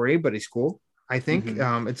the story, but he's cool. I think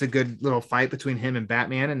it's a good little fight between him and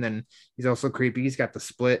Batman. And then he's also creepy. He's got the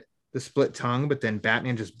split tongue, but then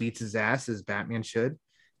Batman just beats his ass as Batman should.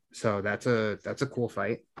 So that's a cool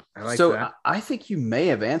fight. I like that. I think you may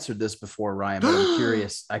have answered this before, Ryan, but I'm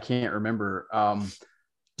curious. I can't remember.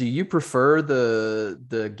 Do you prefer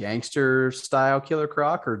the gangster style Killer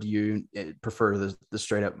Croc, or do you prefer the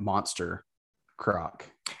straight up monster Croc?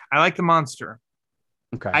 I like the monster.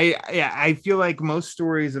 Okay. I feel like most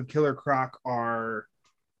stories of Killer Croc are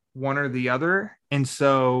one or the other, and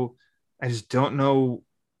so I just don't know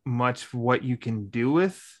much what you can do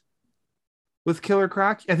with Killer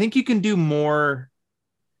Croc. I think you can do more.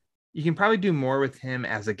 You can probably do more with him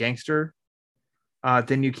as a gangster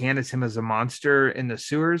than you can as him as a monster in the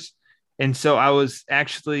sewers. And so I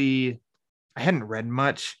hadn't read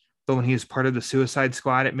much, but when he was part of the Suicide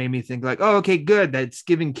Squad, it made me think like, oh, okay, good. It's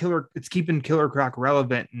keeping Killer Croc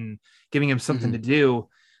relevant and giving him something to do.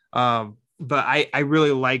 But I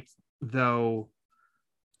really liked, though,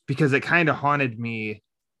 because it kind of haunted me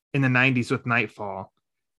in the 90s with Nightfall,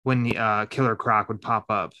 when the Killer Croc would pop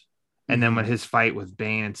up. And then when his fight with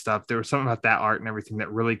Bane and stuff, there was something about that art and everything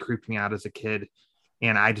that really creeped me out as a kid.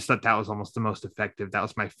 And I just thought that was almost the most effective. That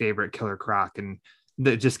was my favorite Killer Croc. And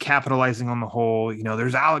just capitalizing on the whole, you know,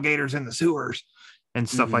 there's alligators in the sewers and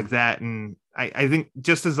stuff like that. And I think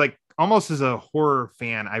just as like, almost as a horror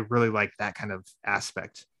fan, I really like that kind of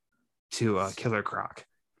aspect to Killer Croc.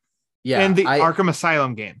 Yeah. And the Arkham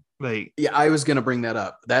Asylum game. I was going to bring that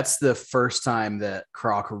up. That's the first time that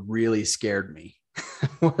Croc really scared me.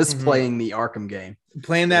 Was playing the Arkham game.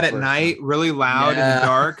 Playing that at night, really loud and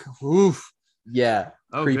dark. Oof. Yeah.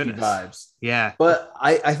 Creepy vibes. Yeah. But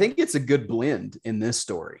I think it's a good blend in this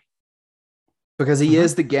story, because he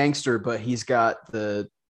is the gangster, but he's got more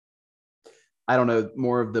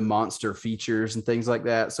of the monster features and things like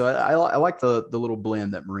that. So I like the little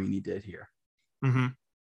blend that Marini did here.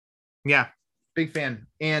 Yeah. big fan.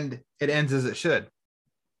 And it ends as it should.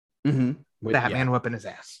 Batman whipping his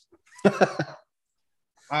ass.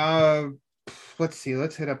 Let's see.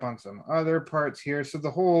 Let's hit up on some other parts here. So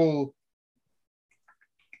the whole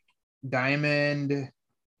diamond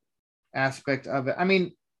aspect of it. I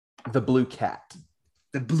mean, the blue cat.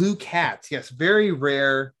 The blue cat. Yes, very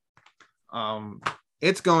rare.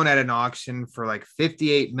 It's going at an auction for like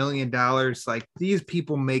 $58 million. Like, these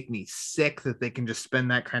people make me sick that they can just spend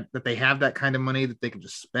that they have that kind of money that they can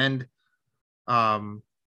just spend at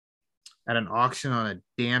an auction on a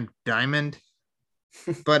damn diamond.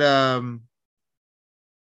 But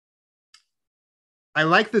I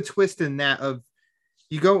like the twist in that of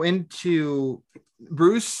you go into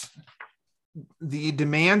Bruce, the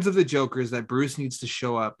demands of the Joker is that Bruce needs to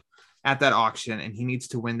show up at that auction and he needs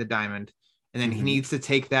to win the diamond. And then he needs to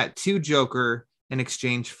take that to Joker in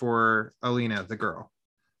exchange for Alina, the girl.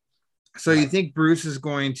 So you think Bruce is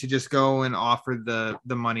going to just go and offer the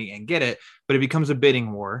money and get it, but it becomes a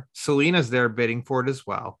bidding war. Selina's there bidding for it as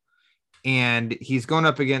well. And he's going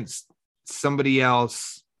up against somebody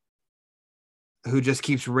else who just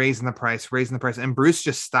keeps raising the price. And Bruce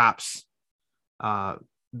just stops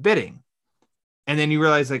bidding. And then you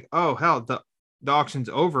realize, like, oh, hell, the auction's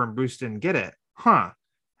over and Bruce didn't get it. Huh.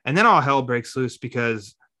 And then all hell breaks loose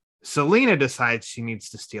because Selina decides she needs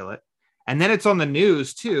to steal it. And then it's on the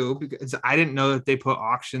news, too, because I didn't know that they put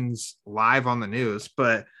auctions live on the news.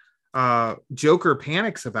 But Joker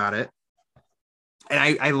panics about it. And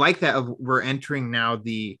I like that we're entering now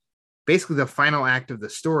basically the final act of the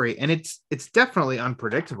story. And it's definitely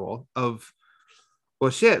unpredictable of, well,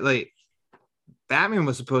 shit, like Batman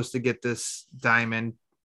was supposed to get this diamond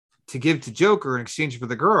to give to Joker in exchange for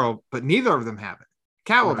the girl, but neither of them have it.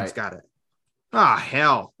 Catwoman's got it. Ah,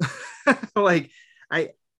 hell.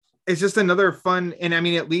 It's just another fun. And I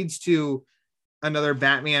mean, it leads to another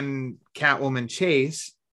Batman Catwoman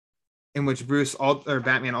chase in which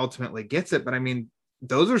Batman ultimately gets it. But I mean,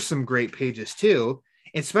 those are some great pages too,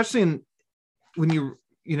 especially when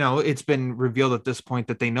it's been revealed at this point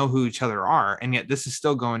that they know who each other are. And yet this is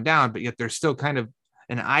still going down, but yet there's still kind of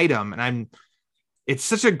an item. And it's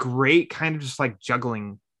such a great kind of just like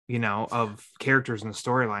juggling, of characters and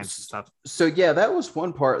storylines and stuff. So yeah, that was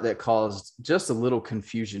one part that caused just a little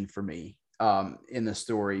confusion for me in the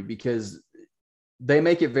story, because they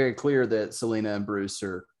make it very clear that Selina and Bruce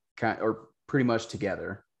are pretty much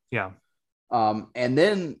together. Yeah. And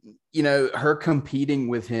then, her competing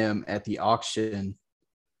with him at the auction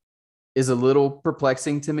is a little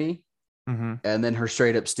perplexing to me. Mm-hmm. And then her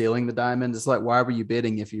straight up stealing the diamond. It's like, why were you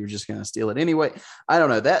bidding if you were just going to steal it anyway? I don't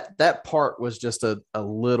know. That part was just a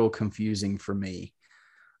little confusing for me.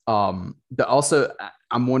 But also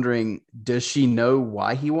I'm wondering, does she know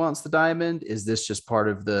why he wants the diamond? Is this just part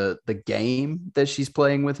of the game that she's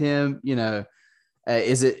playing with him?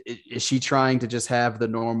 Is she trying to just have the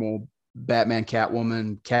normal Batman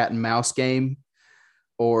Catwoman cat and mouse game,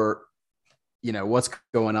 or what's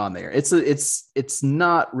going on there? It's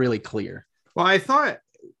not really clear. Well, I thought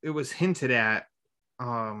it was hinted at,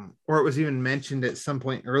 or it was even mentioned at some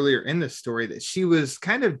point earlier in the story that she was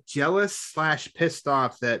kind of jealous / pissed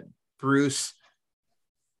off that Bruce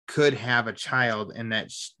could have a child and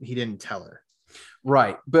that he didn't tell her.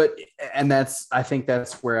 Right. I think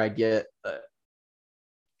that's where I get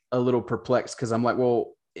a little perplexed, because I'm like,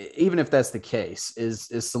 well, even if that's the case, is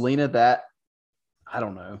Selina that, I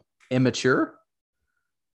don't know, immature?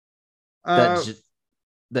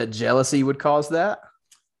 That jealousy would cause that?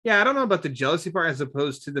 Yeah, I don't know about the jealousy part, as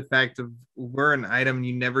opposed to the fact of, we're an item,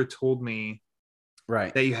 you never told me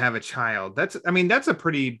that you have a child. That's a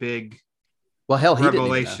pretty big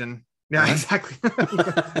revelation. Yeah, exactly.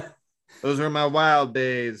 Those were my wild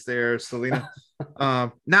days there, Selina.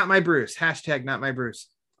 Not my Bruce. # not my Bruce.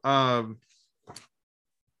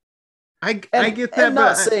 I get that,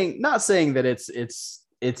 but not saying that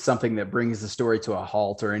it's something that brings the story to a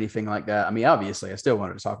halt or anything like that. I mean, obviously I still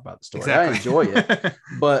wanted to talk about the story. Exactly. I enjoy it,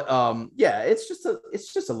 but yeah, it's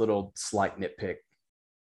just a little slight nitpick.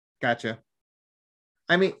 Gotcha.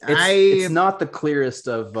 I mean, it's not the clearest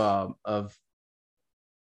of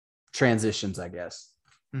transitions, I guess.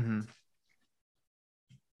 Mm-hmm.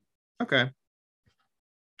 Okay.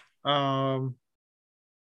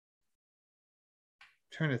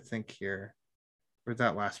 Trying to think here. Where's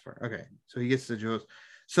that last part? Okay, so he gets the jewels.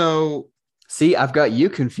 So see, I've got you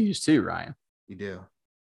confused too, Ryan. You do.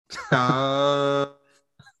 I'm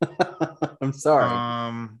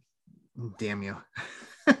sorry. Damn you.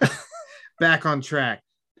 Back on track.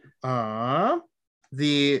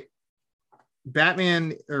 The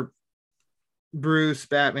Batman, or Bruce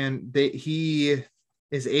Batman, he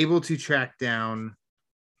is able to track down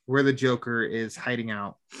where the Joker is hiding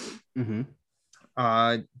out. Mm-hmm.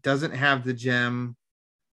 Doesn't have the gem,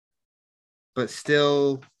 but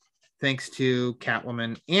still, thanks to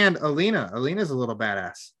Catwoman and Alina. Alina's a little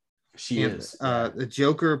badass. She is. The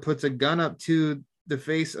Joker puts a gun up to the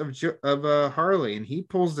face of Harley, and he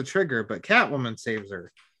pulls the trigger, but Catwoman saves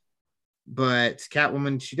her. But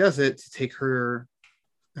Catwoman, she does it to take her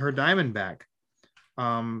diamond back.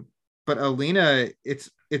 But Alina,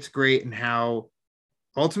 it's great in how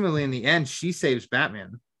ultimately in the end she saves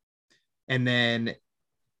Batman, and then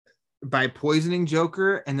by poisoning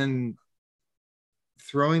Joker and then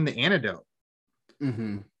throwing the antidote,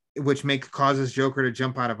 which causes Joker to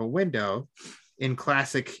jump out of a window in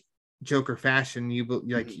classic Joker fashion.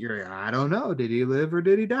 You're I don't know, did he live or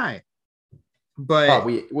did he die? But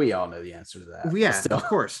we all know the answer to that. Yeah, of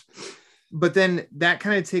course. But then that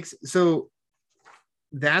kind of takes, so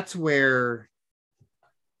that's where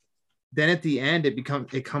then at the end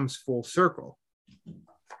it comes full circle,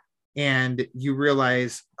 and you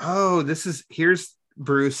realize, oh, here's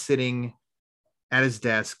Bruce sitting at his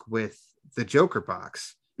desk with the Joker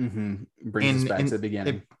box. Brings us back to the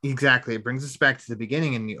beginning. Exactly. It brings us back to the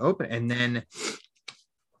beginning, and you open it, and then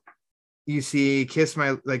you see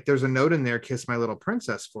there's a note in there, kiss my little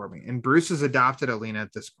princess for me. And Bruce has adopted Alina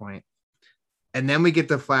at this point. And then we get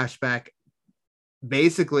the flashback,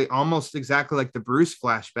 basically almost exactly like the Bruce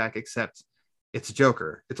flashback, except it's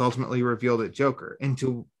Joker. It's ultimately revealed at Joker.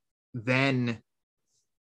 And then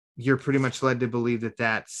you're pretty much led to believe that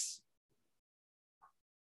that's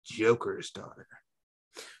Joker's daughter.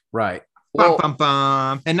 Right. Well, bum, bum,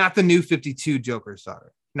 bum. And not the new 52 Joker's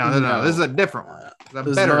daughter. No. This is a different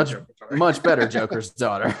one. Much better Joker's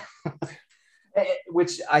daughter.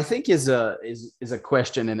 Which I think is a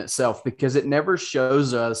question in itself, because it never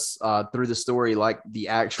shows us through the story like the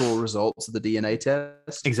actual results of the DNA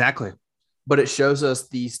test. Exactly. But it shows us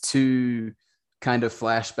these two kind of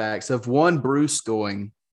flashbacks of one Bruce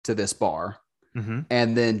going to this bar and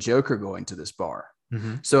then Joker going to this bar.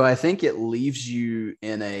 So I think it leaves you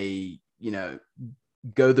in a,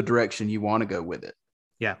 go the direction you want to go with it.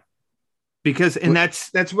 Yeah. Because, and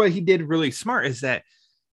that's what he did really smart, is that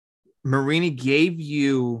Marini gave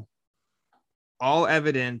you all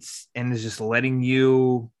evidence and is just letting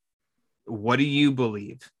you, what do you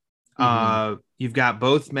believe? You've got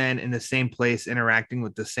both men in the same place interacting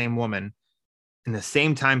with the same woman in the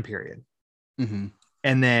same time period.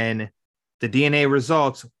 And then the DNA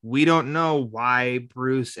results, we don't know why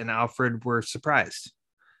Bruce and Alfred were surprised.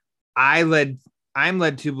 I'm led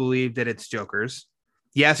to believe that it's Joker's.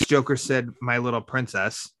 Yes, Joker said my little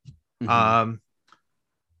princess.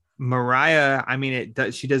 Mariah, I mean,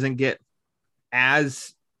 she doesn't get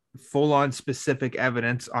as full-on specific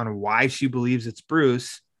evidence on why she believes it's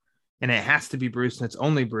Bruce, and it has to be Bruce, and it's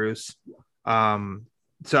only Bruce.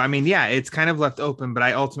 So I mean, yeah, it's kind of left open, but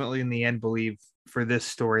I ultimately in the end believe for this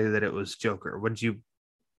story that it was Joker. Where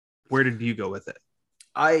did you go with it?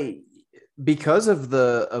 Because of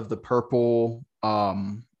the purple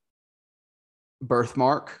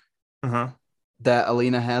birthmark that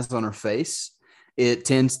Alina has on her face,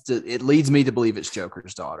 it leads me to believe it's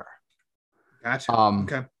Joker's daughter. Gotcha.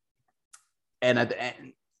 Okay. And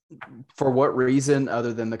for what reason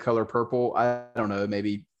other than the color purple? I don't know.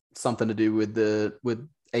 Maybe something to do with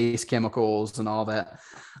Ace Chemicals and all that.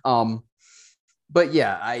 But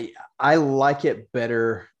yeah, I like it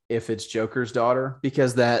better if it's Joker's daughter,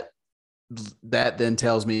 because that then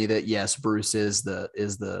tells me that yes, Bruce is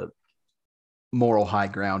the moral high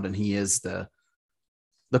ground, and he is the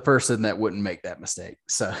person that wouldn't make that mistake.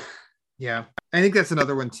 So yeah, I think that's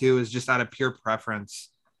another one too, is just out of pure preference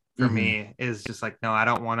for me, is just like, no, I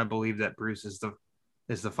don't want to believe that Bruce is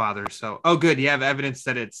the father. So, oh good, you have evidence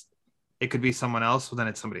that it could be someone else. Well, then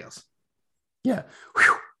it's somebody else. Yeah.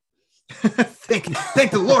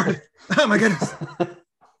 Thank the Lord. Oh my goodness.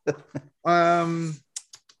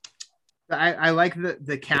 I like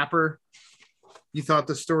the capper. You thought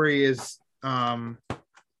the story was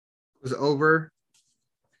over,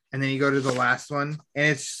 and then you go to the last one, and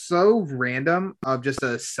it's so random of just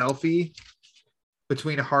a selfie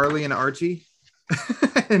between Harley and Archie,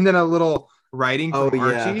 and then a little writing from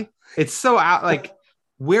Archie. Yeah. It's so out, like,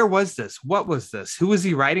 where was this? What was this? Who was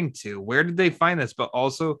he writing to? Where did they find this? But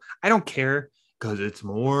also, I don't care, because it's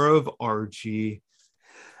more of Archie.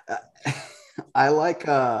 I like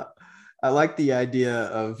the idea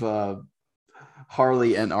of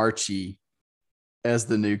Harley and Archie as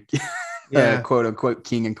the new quote unquote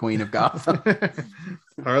king and queen of Gotham.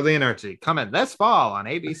 Harley and Archie coming this fall on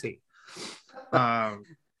ABC.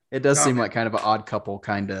 It does seem like kind of an odd couple,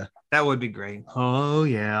 kind of. That would be great. Oh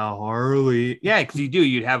yeah, Harley. Yeah, because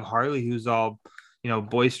you'd have Harley who's all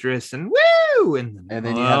boisterous and woo, and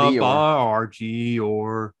then you have Eeyore. Archie,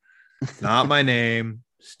 or not my name,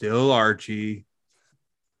 still Archie.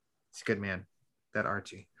 It's good, man. That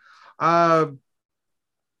Archie. I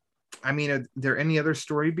mean, are there any other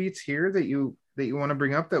story beats here that you want to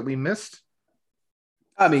bring up that we missed?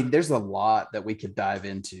 I mean, there's a lot that we could dive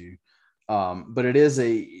into, but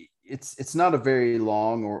it's not a very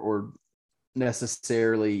long or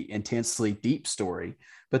necessarily intensely deep story,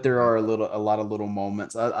 but there are a lot of little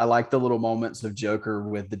moments. I like the little moments of Joker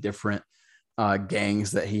with the different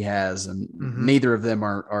gangs that he has, and neither of them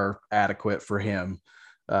are adequate for him,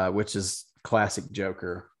 which is classic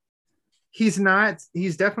Joker. He's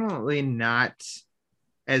definitely not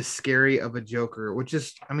as scary of a Joker, which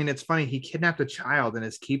is, I mean, it's funny. He kidnapped a child and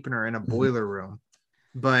is keeping her in a boiler room,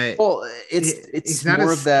 but it's not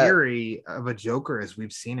more as of that scary of a Joker as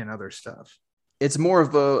we've seen in other stuff. It's more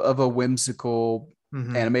of a whimsical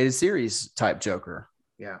animated series type Joker.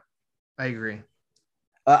 Yeah, I agree.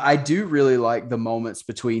 I do really like the moments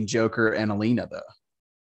between Joker and Alina, though.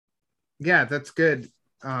 Yeah, that's good.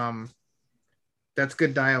 That's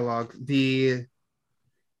good dialogue.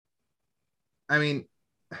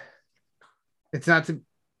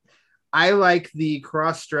 I like the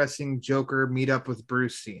cross-dressing Joker meet up with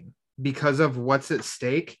Bruce scene because of what's at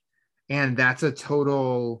stake, and that's a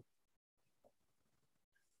total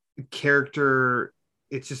character.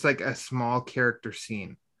 It's just like a small character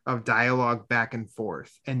scene of dialogue back and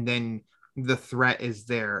forth, and then the threat is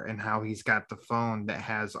there, and how he's got the phone that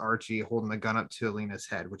has Archie holding the gun up to Alina's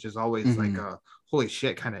head, which is always like a holy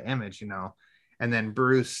shit kind of image, and then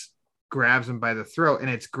Bruce grabs him by the throat, and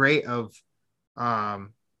it's great of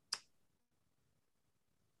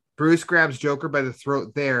Bruce grabs Joker by the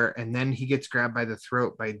throat there, and then he gets grabbed by the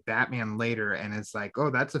throat by Batman later, and it's like, oh,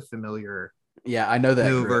 that's a familiar I know that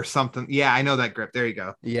move grip. or something. Yeah, I know that grip. There you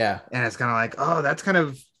go. Yeah. And it's kind of like, oh, that's kind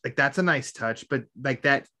of like, that's a nice touch. But like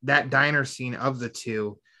that diner scene of the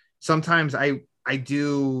two, sometimes I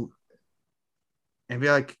do, and be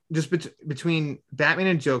like, just between Batman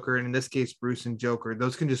and Joker, and in this case Bruce and Joker,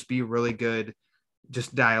 those can just be really good,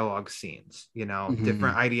 just dialogue scenes,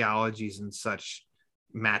 different ideologies and such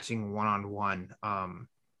matching one-on-one.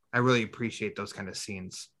 I really appreciate those kind of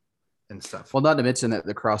scenes and stuff. Well, not to mention that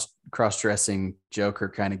the cross-dressing Joker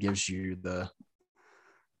kind of gives you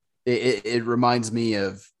it reminds me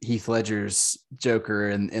of Heath Ledger's Joker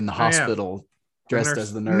in the hospital, dressed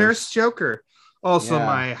as the nurse Joker. Also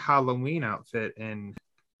my Halloween outfit in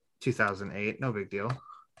 2008. No big deal.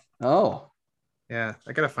 Oh yeah,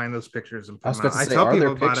 I gotta find those pictures and put them out. I tell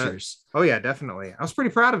people about pictures? It. Oh yeah, definitely. I was pretty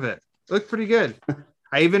proud of it. It looked pretty good.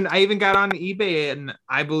 I even got on eBay, and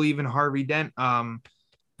I believe in Harvey Dent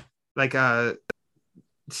like a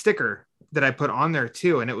sticker that I put on there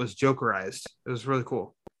too, and it was Jokerized. It was really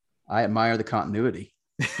cool. I admire the continuity.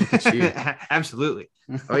 Absolutely.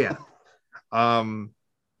 Oh yeah.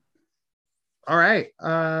 All right.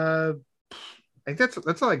 I think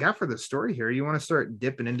that's all I got for the story here. You want to start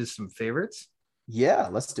dipping into some favorites? Yeah,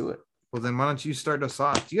 let's do it. Well, then why don't you start us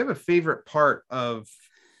off? Do you have a favorite part of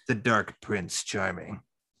The Dark Prince, Charming?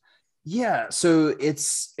 Yeah, so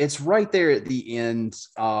it's right there at the end.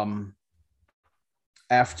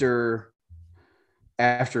 After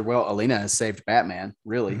Alina has saved Batman,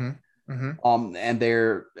 really. And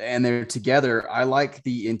they're together. I like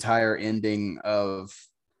the entire ending of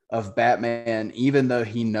Batman, even though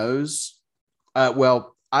he knows.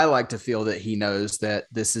 I like to feel that he knows that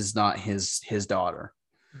this is not his daughter,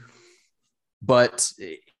 but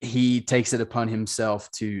he takes it upon himself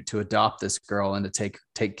to adopt this girl and to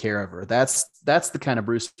take care of her. That's the kind of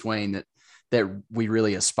Bruce Wayne that we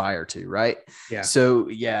really aspire to, right? Yeah. So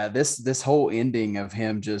yeah, this whole ending of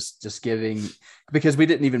him just giving, because we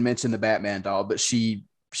didn't even mention the Batman doll, but she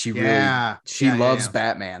loves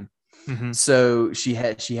Batman. So she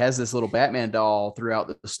has this little Batman doll throughout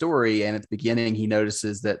the story, and at the beginning he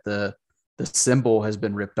notices that the symbol has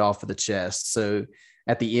been ripped off of the chest. So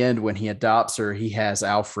at the end, when he adopts her, he has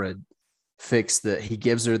Alfred fix he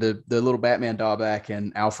gives her the little Batman doll back,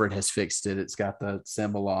 and Alfred has fixed it. It's got the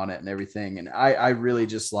symbol on it and everything. And I really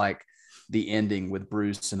just like the ending with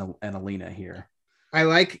Bruce and Alina here. I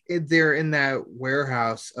like it. They're in that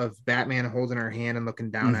warehouse of Batman holding her hand and looking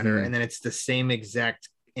down at her. And then it's the same exact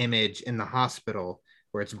image in the hospital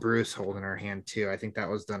where it's Bruce holding her hand too. I think that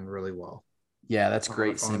was done really well. Yeah, that's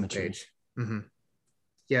great symmetry.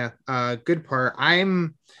 Yeah, good part.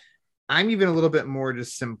 I'm even a little bit more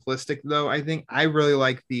just simplistic though. I think I really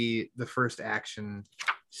like the first action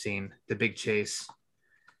scene, the big chase,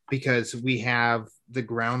 because we have the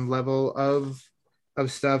ground level of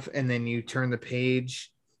stuff, and then you turn the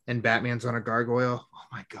page and Batman's on a gargoyle. Oh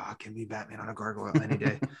my God, give me Batman on a gargoyle any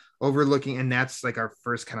day. Overlooking, and that's like our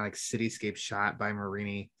first kind of like cityscape shot by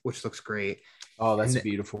Marini, which looks great. Oh, that's And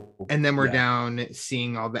beautiful. And then we're Yeah. down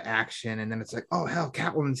seeing all the action, and then it's like, oh hell,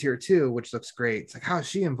 Catwoman's here too, which looks great. It's like, how is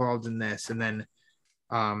she involved in this? And then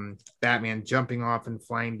Batman jumping off and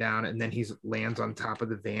flying down, and then he lands on top of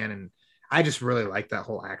the van, and I just really like that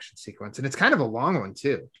whole action sequence, and it's kind of a long one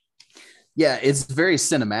too. Yeah, it's very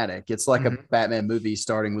cinematic. It's like a Mhm. Batman movie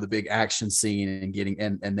starting with a big action scene and getting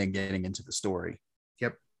and then getting into the story.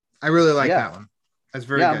 Yep, I really like Yeah. that one. That's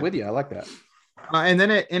very Yeah, good. I'm with you. I like that. And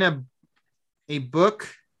then in a book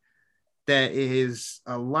that is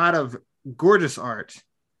a lot of gorgeous art,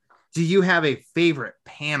 do you have a favorite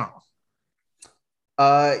panel?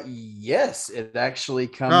 Yes, it actually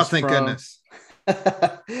comes Oh, thank from goodness.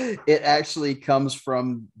 it actually comes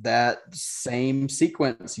from that same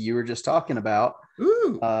sequence you were just talking about.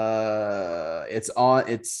 Ooh.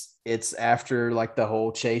 It's after like the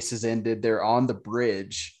whole chase has ended. They're on the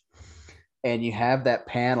bridge, and you have that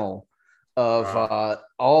panel of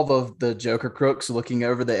all of the Joker crooks looking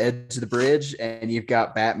over the edge of the bridge, and you've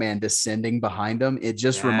got Batman descending behind them. It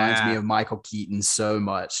just reminds me Yeah. of Michael Keaton so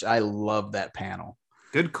much. I love that panel.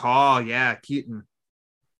 Good call. Yeah, Keaton.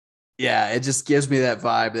 Yeah, it just gives me that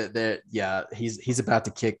vibe that yeah, he's about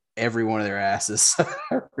to kick every one of their asses.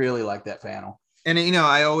 I really like that panel. And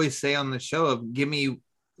I always say on the show, give me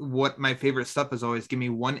what my favorite stuff is always give me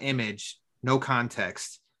one image, no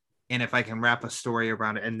context. And if I can wrap a story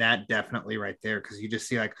around it, and that definitely right there, because you just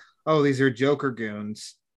see like, oh, these are Joker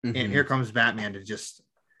goons, and Mhm. here comes Batman to just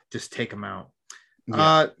take them out.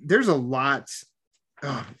 Yeah. There's a lot.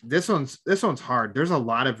 Oh, this one's hard. There's a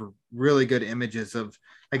lot of really good images of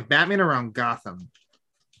like Batman around Gotham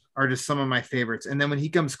are just some of my favorites. And then when he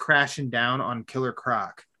comes crashing down on Killer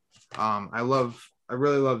Croc, I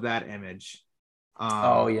really love that image.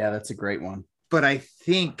 Oh yeah, that's a great one. But I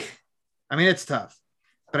mean, it's tough,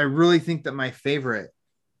 but I really think that my favorite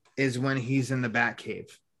is when he's in the Batcave,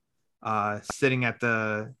 sitting at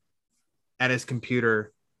his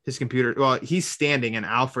computer. Well, he's standing and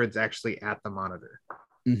Alfred's actually at the monitor.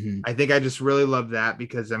 Mhm. I think I just really love that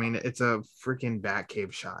because I mean, it's a freaking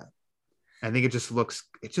Batcave shot. I think it just looks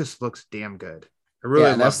damn good. I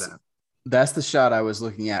really Yeah, love that. That's the shot I was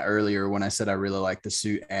looking at earlier when I said I really like the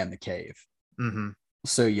suit and the cave. Mm-hmm.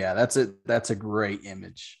 So yeah, that's a great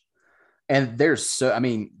image. And this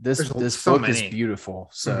There's so book is many. beautiful.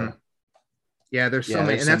 So Mhm. Yeah, there's so yeah,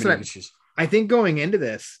 many, there's and that's what images. I think going into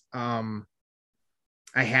this.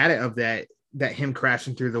 I had it of that him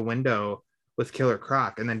crashing through the window with Killer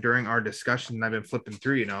Croc, and then during our discussion, I've been flipping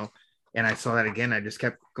through, and I saw that again. I just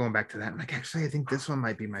kept going back to that. I'm like, actually, I think this one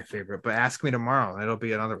might be my favorite. But ask me tomorrow, it'll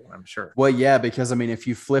be another one, I'm sure. Well, yeah, because I mean, if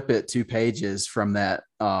you flip it 2 pages from that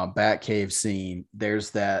Batcave scene,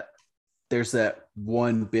 there's that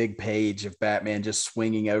one big page of Batman just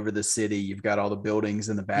swinging over the city. You've got all the buildings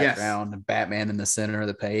in the background and Batman in the center of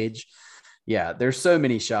the page. Yeah, there's so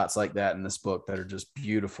many shots like that in this book that are just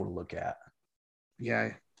beautiful to look at.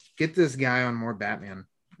 Yeah, get this guy on more Batman.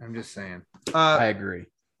 I'm just saying. I agree.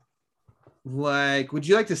 Like, would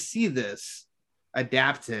you like to see this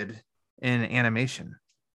adapted in animation?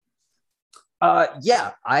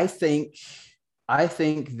 Yeah, I think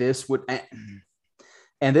this would,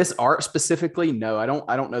 and this art specifically, no, I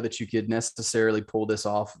don't know that you could necessarily pull this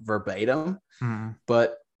off verbatim,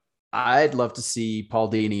 but I'd love to see Paul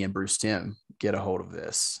Dini and Bruce Timm get a hold of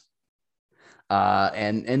this.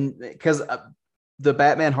 And because the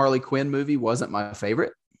Batman Harley Quinn movie wasn't my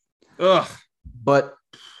favorite, but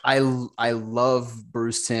I love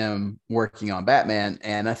Bruce Timm working on Batman,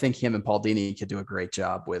 and I think him and Paul Dini could do a great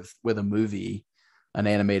job with a movie, an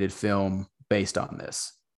animated film based on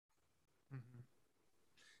this.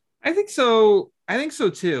 I think so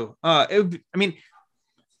too.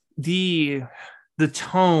 The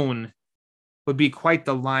tone would be quite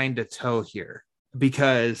the line to toe here,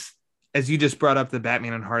 because as you just brought up the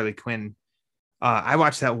Batman and Harley Quinn, I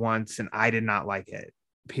watched that once and I did not like it,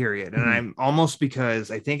 period. And I'm almost,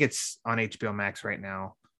 because I think it's on HBO Max right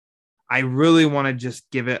now, I really want to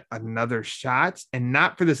just give it another shot, and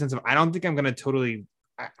not for the sense of, I don't think I'm going to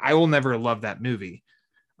I will never love that movie.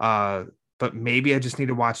 But maybe I just need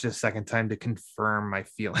to watch it a second time to confirm my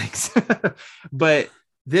feelings. But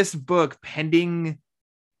this book, pending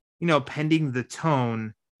the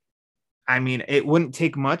tone, I mean, it wouldn't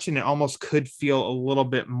take much, and it almost could feel a little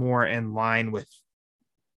bit more in line with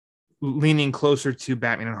leaning closer to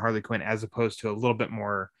Batman and Harley Quinn, as opposed to a little bit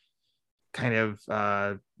more kind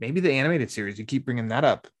of maybe the animated series. You keep bringing that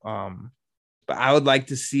up. But I would like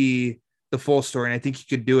to see the full story, and I think you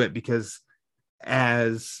could do it, because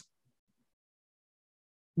as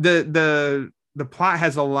the plot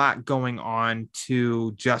has a lot going on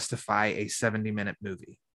to justify a 70-minute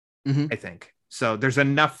movie. I think so. There's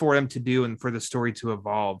enough for them to do and for the story to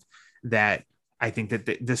evolve that I think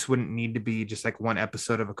that this wouldn't need to be just like one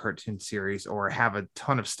episode of a cartoon series or have a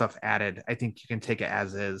ton of stuff added. I think you can take it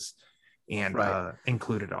as is and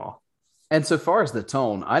include it all. And so far as the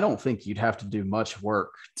tone, I don't think you'd have to do much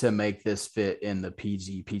work to make this fit in the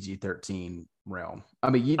PG-13 realm. I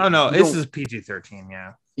mean, this is PG-13.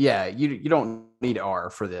 Yeah. Yeah. You don't need R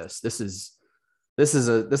for this. This is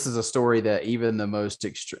a story that even the most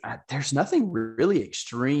extreme, there's nothing really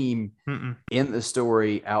extreme in the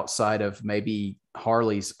story outside of maybe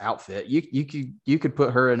Harley's outfit. You could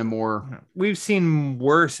put her in a more. We've seen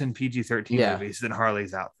worse in PG-13 movies than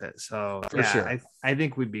Harley's outfit, so for sure, I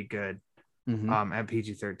think we'd be good at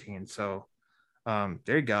PG-13. So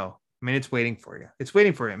there you go. I mean, it's waiting for you. It's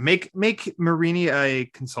waiting for you. Make Marini a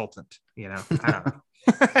consultant. You know, I don't know.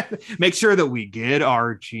 Make sure that we get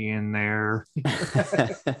Archie in there.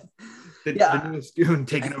 the newest goon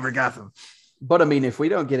taking over Gotham. But I mean, if we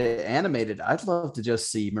don't get it animated, I'd love to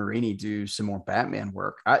just see Marini do some more Batman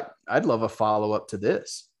work. I'd love a follow-up to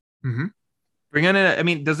this. Bring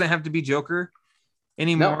in doesn't have to be Joker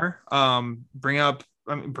anymore. No. Bring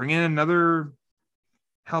in another.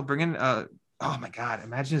 Hell, bring in oh my God!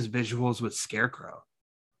 Imagine his visuals with Scarecrow.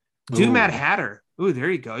 Do Mad Hatter. Ooh,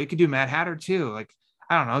 there you go. You could do Mad Hatter too. Like,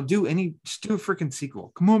 I don't know. Just do a freaking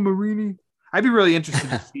sequel. Come on, Marini. I'd be really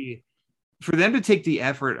interested to see for them to take the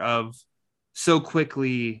effort of so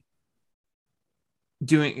quickly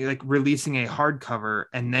releasing a hardcover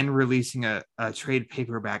and then releasing a trade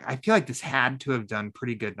paperback. I feel like this had to have done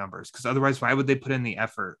pretty good numbers, because otherwise, why would they put in the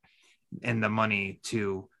effort and the money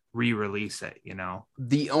to re-release it? You know,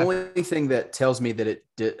 the only thing that tells me that it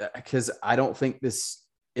did, because I don't think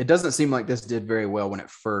it doesn't seem like this did very well when it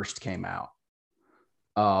first came out.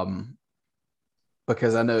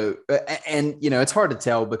 Because I know, and it's hard to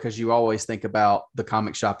tell because you always think about the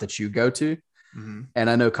comic shop that you go to. And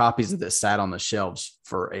I know copies of this sat on the shelves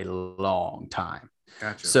for a long time.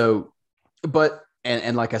 Gotcha. So, but,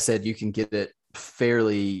 and like I said, you can get it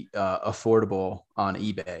fairly affordable on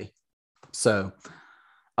eBay. So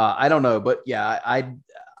I don't know, but yeah,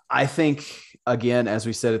 I think, again, as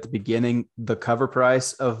we said at the beginning, the cover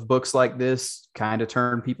price of books like this kind of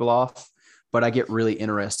turn people off, but I get really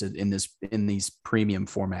interested in these premium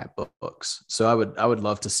format books. So I would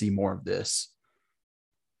love to see more of this.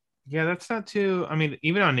 Yeah, that's not too,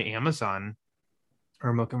 even on Amazon,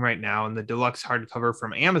 I'm looking right now, and the deluxe hardcover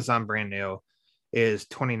from Amazon brand new is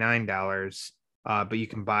 $29. But you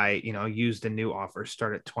can buy, use the new offer,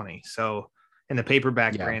 start at $20. So, and the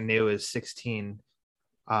paperback brand new is $16.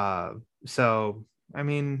 So,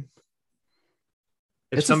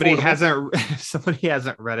 if somebody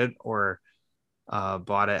hasn't read it or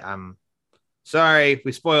bought it, I'm sorry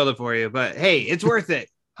we spoiled it for you, but hey, it's worth it.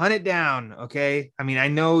 Hunt it down. Okay. I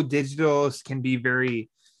know digitals can be very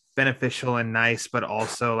beneficial and nice, but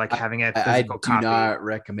also like having a physical copy. I do not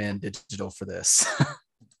recommend digital for this.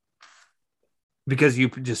 Because you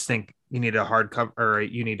just think you need a hardcover or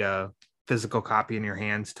you need a physical copy in your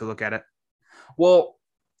hands to look at it. Well,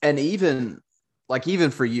 and even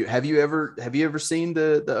for you, have you ever seen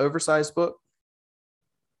the oversized book?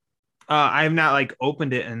 I have not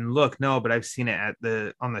opened it and looked, no, but I've seen it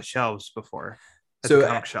on the shelves before at the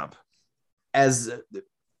comic shop. As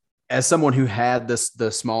someone who had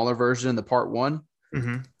the smaller version, the part 1,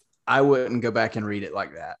 I wouldn't go back and read it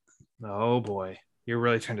like that. Oh boy, you're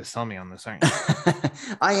really trying to sell me on this, aren't you?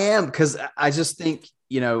 I am, because I just think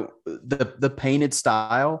the painted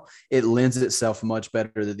style, it lends itself much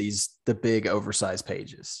better to the big oversized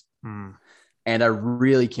pages. And I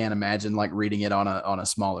really can't imagine reading it on a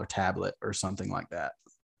smaller tablet or something like that.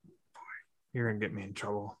 You're gonna get me in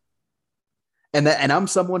trouble. And I'm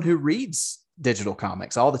someone who reads digital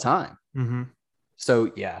comics all the time.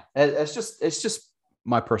 So yeah, it's just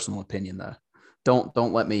my personal opinion though.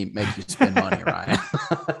 Don't let me make you spend money, Ryan.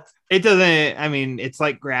 It doesn't. It's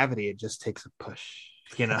like gravity. It just takes a push.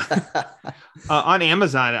 On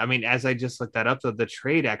Amazon. As I just looked that up, the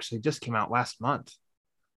trade actually just came out last month.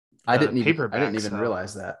 I didn't even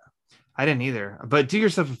realize that. I didn't either. But do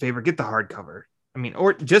yourself a favor, get the hardcover.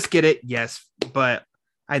 Or just get it, yes. But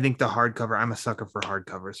I think the hardcover, I'm a sucker for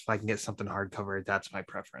hardcovers. If I can get something hardcover, that's my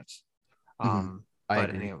preference. But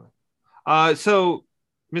anyway. So,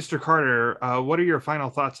 Mr. Carter, what are your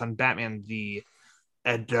final thoughts on Batman,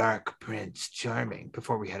 A Dark Prince Charming,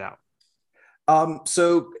 before we head out?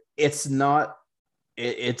 So it's not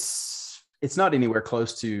anywhere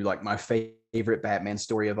close to my favorite Batman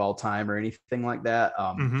story of all time or anything like that.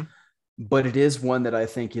 But it is one that I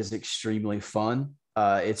think is extremely fun.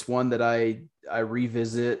 It's one that I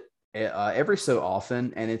revisit every so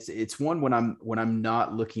often, and it's one when I'm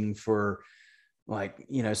not looking for, like,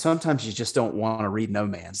 sometimes you just don't want to read No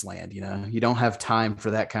Man's Land. You don't have time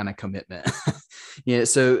for that kind of commitment.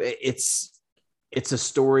 So it's a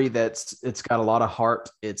story it's got a lot of heart.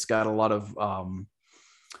 It's got a lot of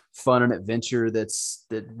fun and adventure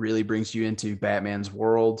that really brings you into Batman's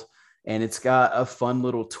world, and it's got a fun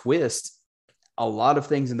little twist. A lot of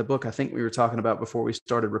things in the book, I think we were talking about before we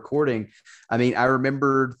started recording. I mean, I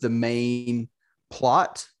remembered the main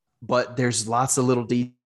plot, but there's lots of little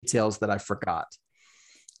details that I forgot.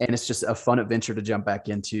 And it's just a fun adventure to jump back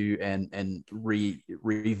into and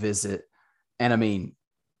revisit. And I mean,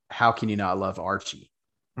 how can you not love Archie?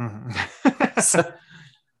 Mm-hmm.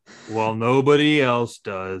 Well, nobody else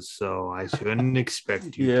does, so I shouldn't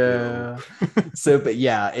expect you to. But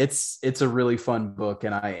yeah, it's a really fun book,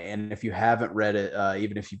 and if you haven't read it,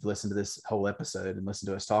 even if you've listened to this whole episode and listened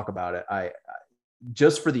to us talk about it, I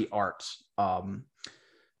just for the art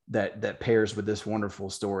that pairs with this wonderful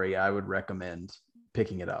story, I would recommend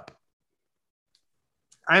picking it up.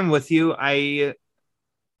 I'm with you. I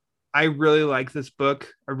really like this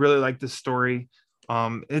book. I really like this story.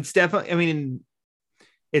 It's definitely, I mean,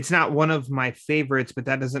 it's not one of my favorites, but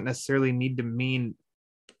that doesn't necessarily need to mean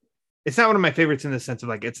it's not one of my favorites in the sense of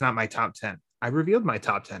like, it's not my top 10. I revealed my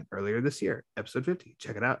top 10 earlier this year, episode 50.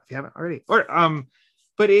 Check it out if you haven't already. But I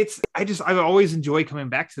always enjoy coming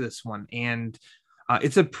back to this one. And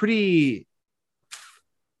it's a pretty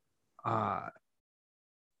it's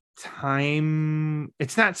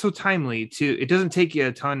not so timely it doesn't take you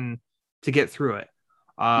a ton to get through it.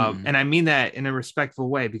 And I mean that in a respectful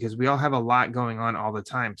way, because we all have a lot going on all the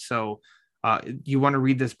time. So you want to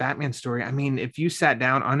read this Batman story. I mean, if you sat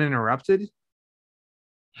down uninterrupted,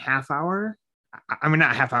 an hour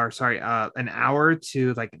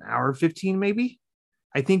to like an hour 15, maybe,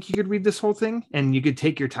 I think you could read this whole thing, and you could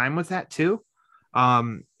take your time with that too.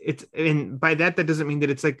 And by that doesn't mean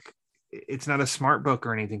that it's not a smart book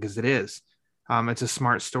or anything, because it is. It's a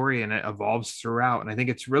smart story, and it evolves throughout. And I think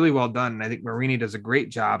it's really well done. And I think Marini does a great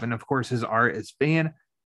job. And of course, his art is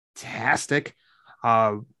fantastic.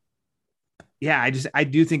 I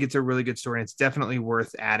do think it's a really good story. And it's definitely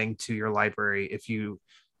worth adding to your library if you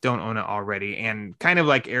don't own it already. And kind of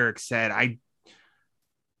like Eric said,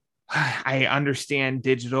 I understand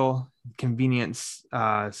digital convenience.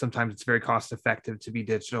 Sometimes it's very cost effective to be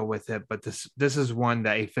digital with it, but this is one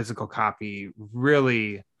that a physical copy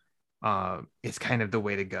really is kind of the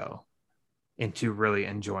way to go into really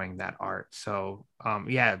enjoying that art. So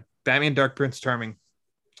Batman Dark Prince Charming,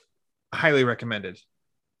 highly recommended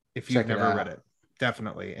if you've never read it.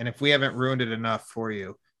 Definitely. And if we haven't ruined it enough for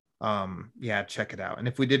you, check it out. And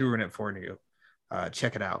if we did ruin it for you,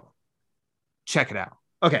 check it out.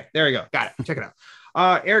 Okay, there we go. Got it. Check it out.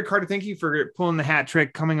 Eric Carter, thank you for pulling the hat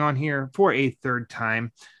trick, coming on here for a third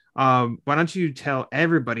time. Why don't you tell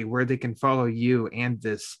everybody where they can follow you and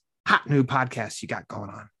this hot new podcast you got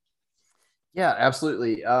going on? Yeah,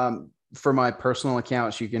 absolutely. For my personal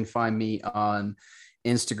accounts, you can find me on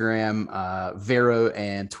Instagram, Vero,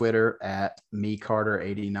 and Twitter at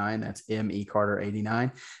mecarter89. That's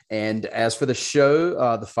mecarter89. And as for the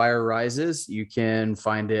show, The Fire Rises, you can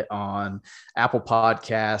find it on Apple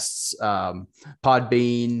Podcasts,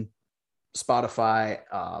 Podbean, Spotify,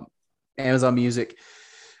 Amazon Music.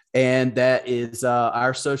 And that is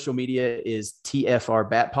our social media is TFR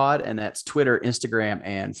Batpod, and that's Twitter, Instagram,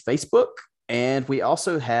 and Facebook. And we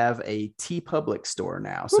also have a TeePublic store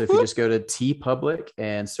now. So if you just go to TeePublic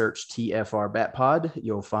and search TFR Batpod,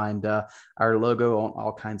 you'll find our logo on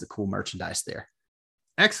all kinds of cool merchandise there.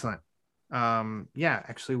 Excellent.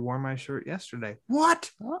 Actually wore my shirt yesterday.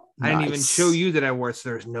 What? Oh, I didn't even show you that I wore it, so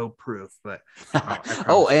there's no proof. But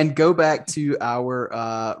and go back to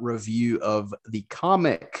our review of the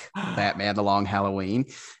comic Batman: The Long Halloween,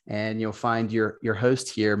 and you'll find your host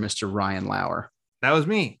here, Mr. Ryan Lauer. That was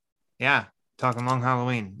me. Yeah, talking Long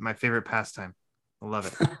Halloween, my favorite pastime. I love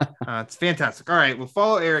it. It's fantastic. All right, well,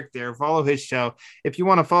 follow Eric there. Follow his show. If you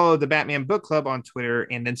want to follow the Batman Book Club on Twitter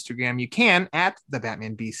and Instagram, you can at the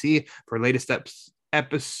Batman BC for latest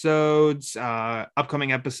episodes,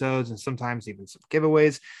 upcoming episodes, and sometimes even some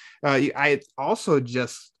giveaways. I also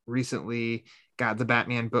just recently got the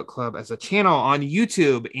Batman Book Club as a channel on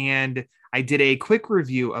YouTube, and I did a quick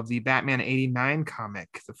review of the Batman 89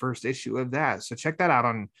 comic, the first issue of that. So check that out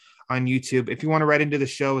on YouTube. If you want to write into the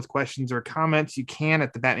show with questions or comments, you can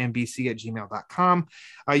at thebatmanbc@gmail.com.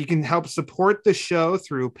 You can help support the show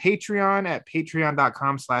through Patreon at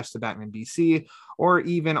patreon.com/thebatmanbc, or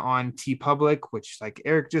even on TeePublic, which, like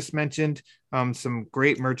Eric just mentioned, some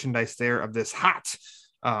great merchandise there of this hot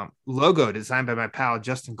logo designed by my pal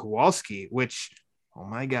Justin Kowalski, which, oh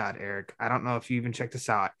my God, Eric, I don't know if you even checked this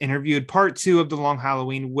out. Interviewed part 2 of The Long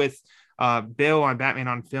Halloween with Bill on Batman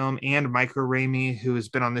on Film and Michael Ramey, who has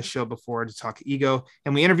been on this show before to talk Ego.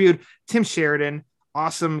 And we interviewed Tim Sheridan,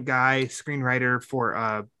 awesome guy, screenwriter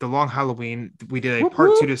for The Long Halloween. We did a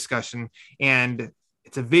part 2 discussion, and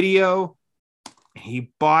it's a video.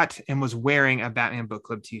 He bought and was wearing a Batman Book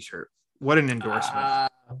Club t-shirt. What an endorsement.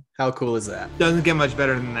 How cool is that? Doesn't get much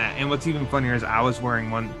better than that. And what's even funnier is I was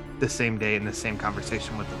wearing one the same day in the same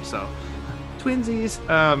conversation with him. So twinsies.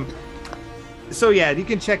 So yeah, you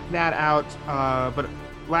can check that out. But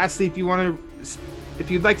lastly, if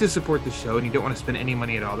you'd like to support the show and you don't want to spend any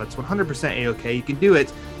money at all, that's 100% A-okay. You can do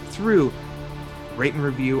it through rate and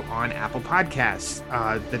review on Apple Podcasts.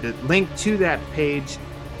 The link to that page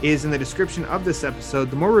is in the description of this episode.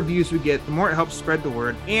 The more reviews we get, the more it helps spread the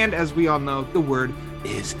word. And as we all know, the word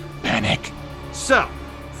is panic. So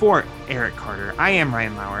for Eric Carter, I am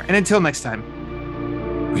Ryan Lauer. And until next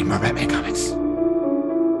time, read more Batman comics.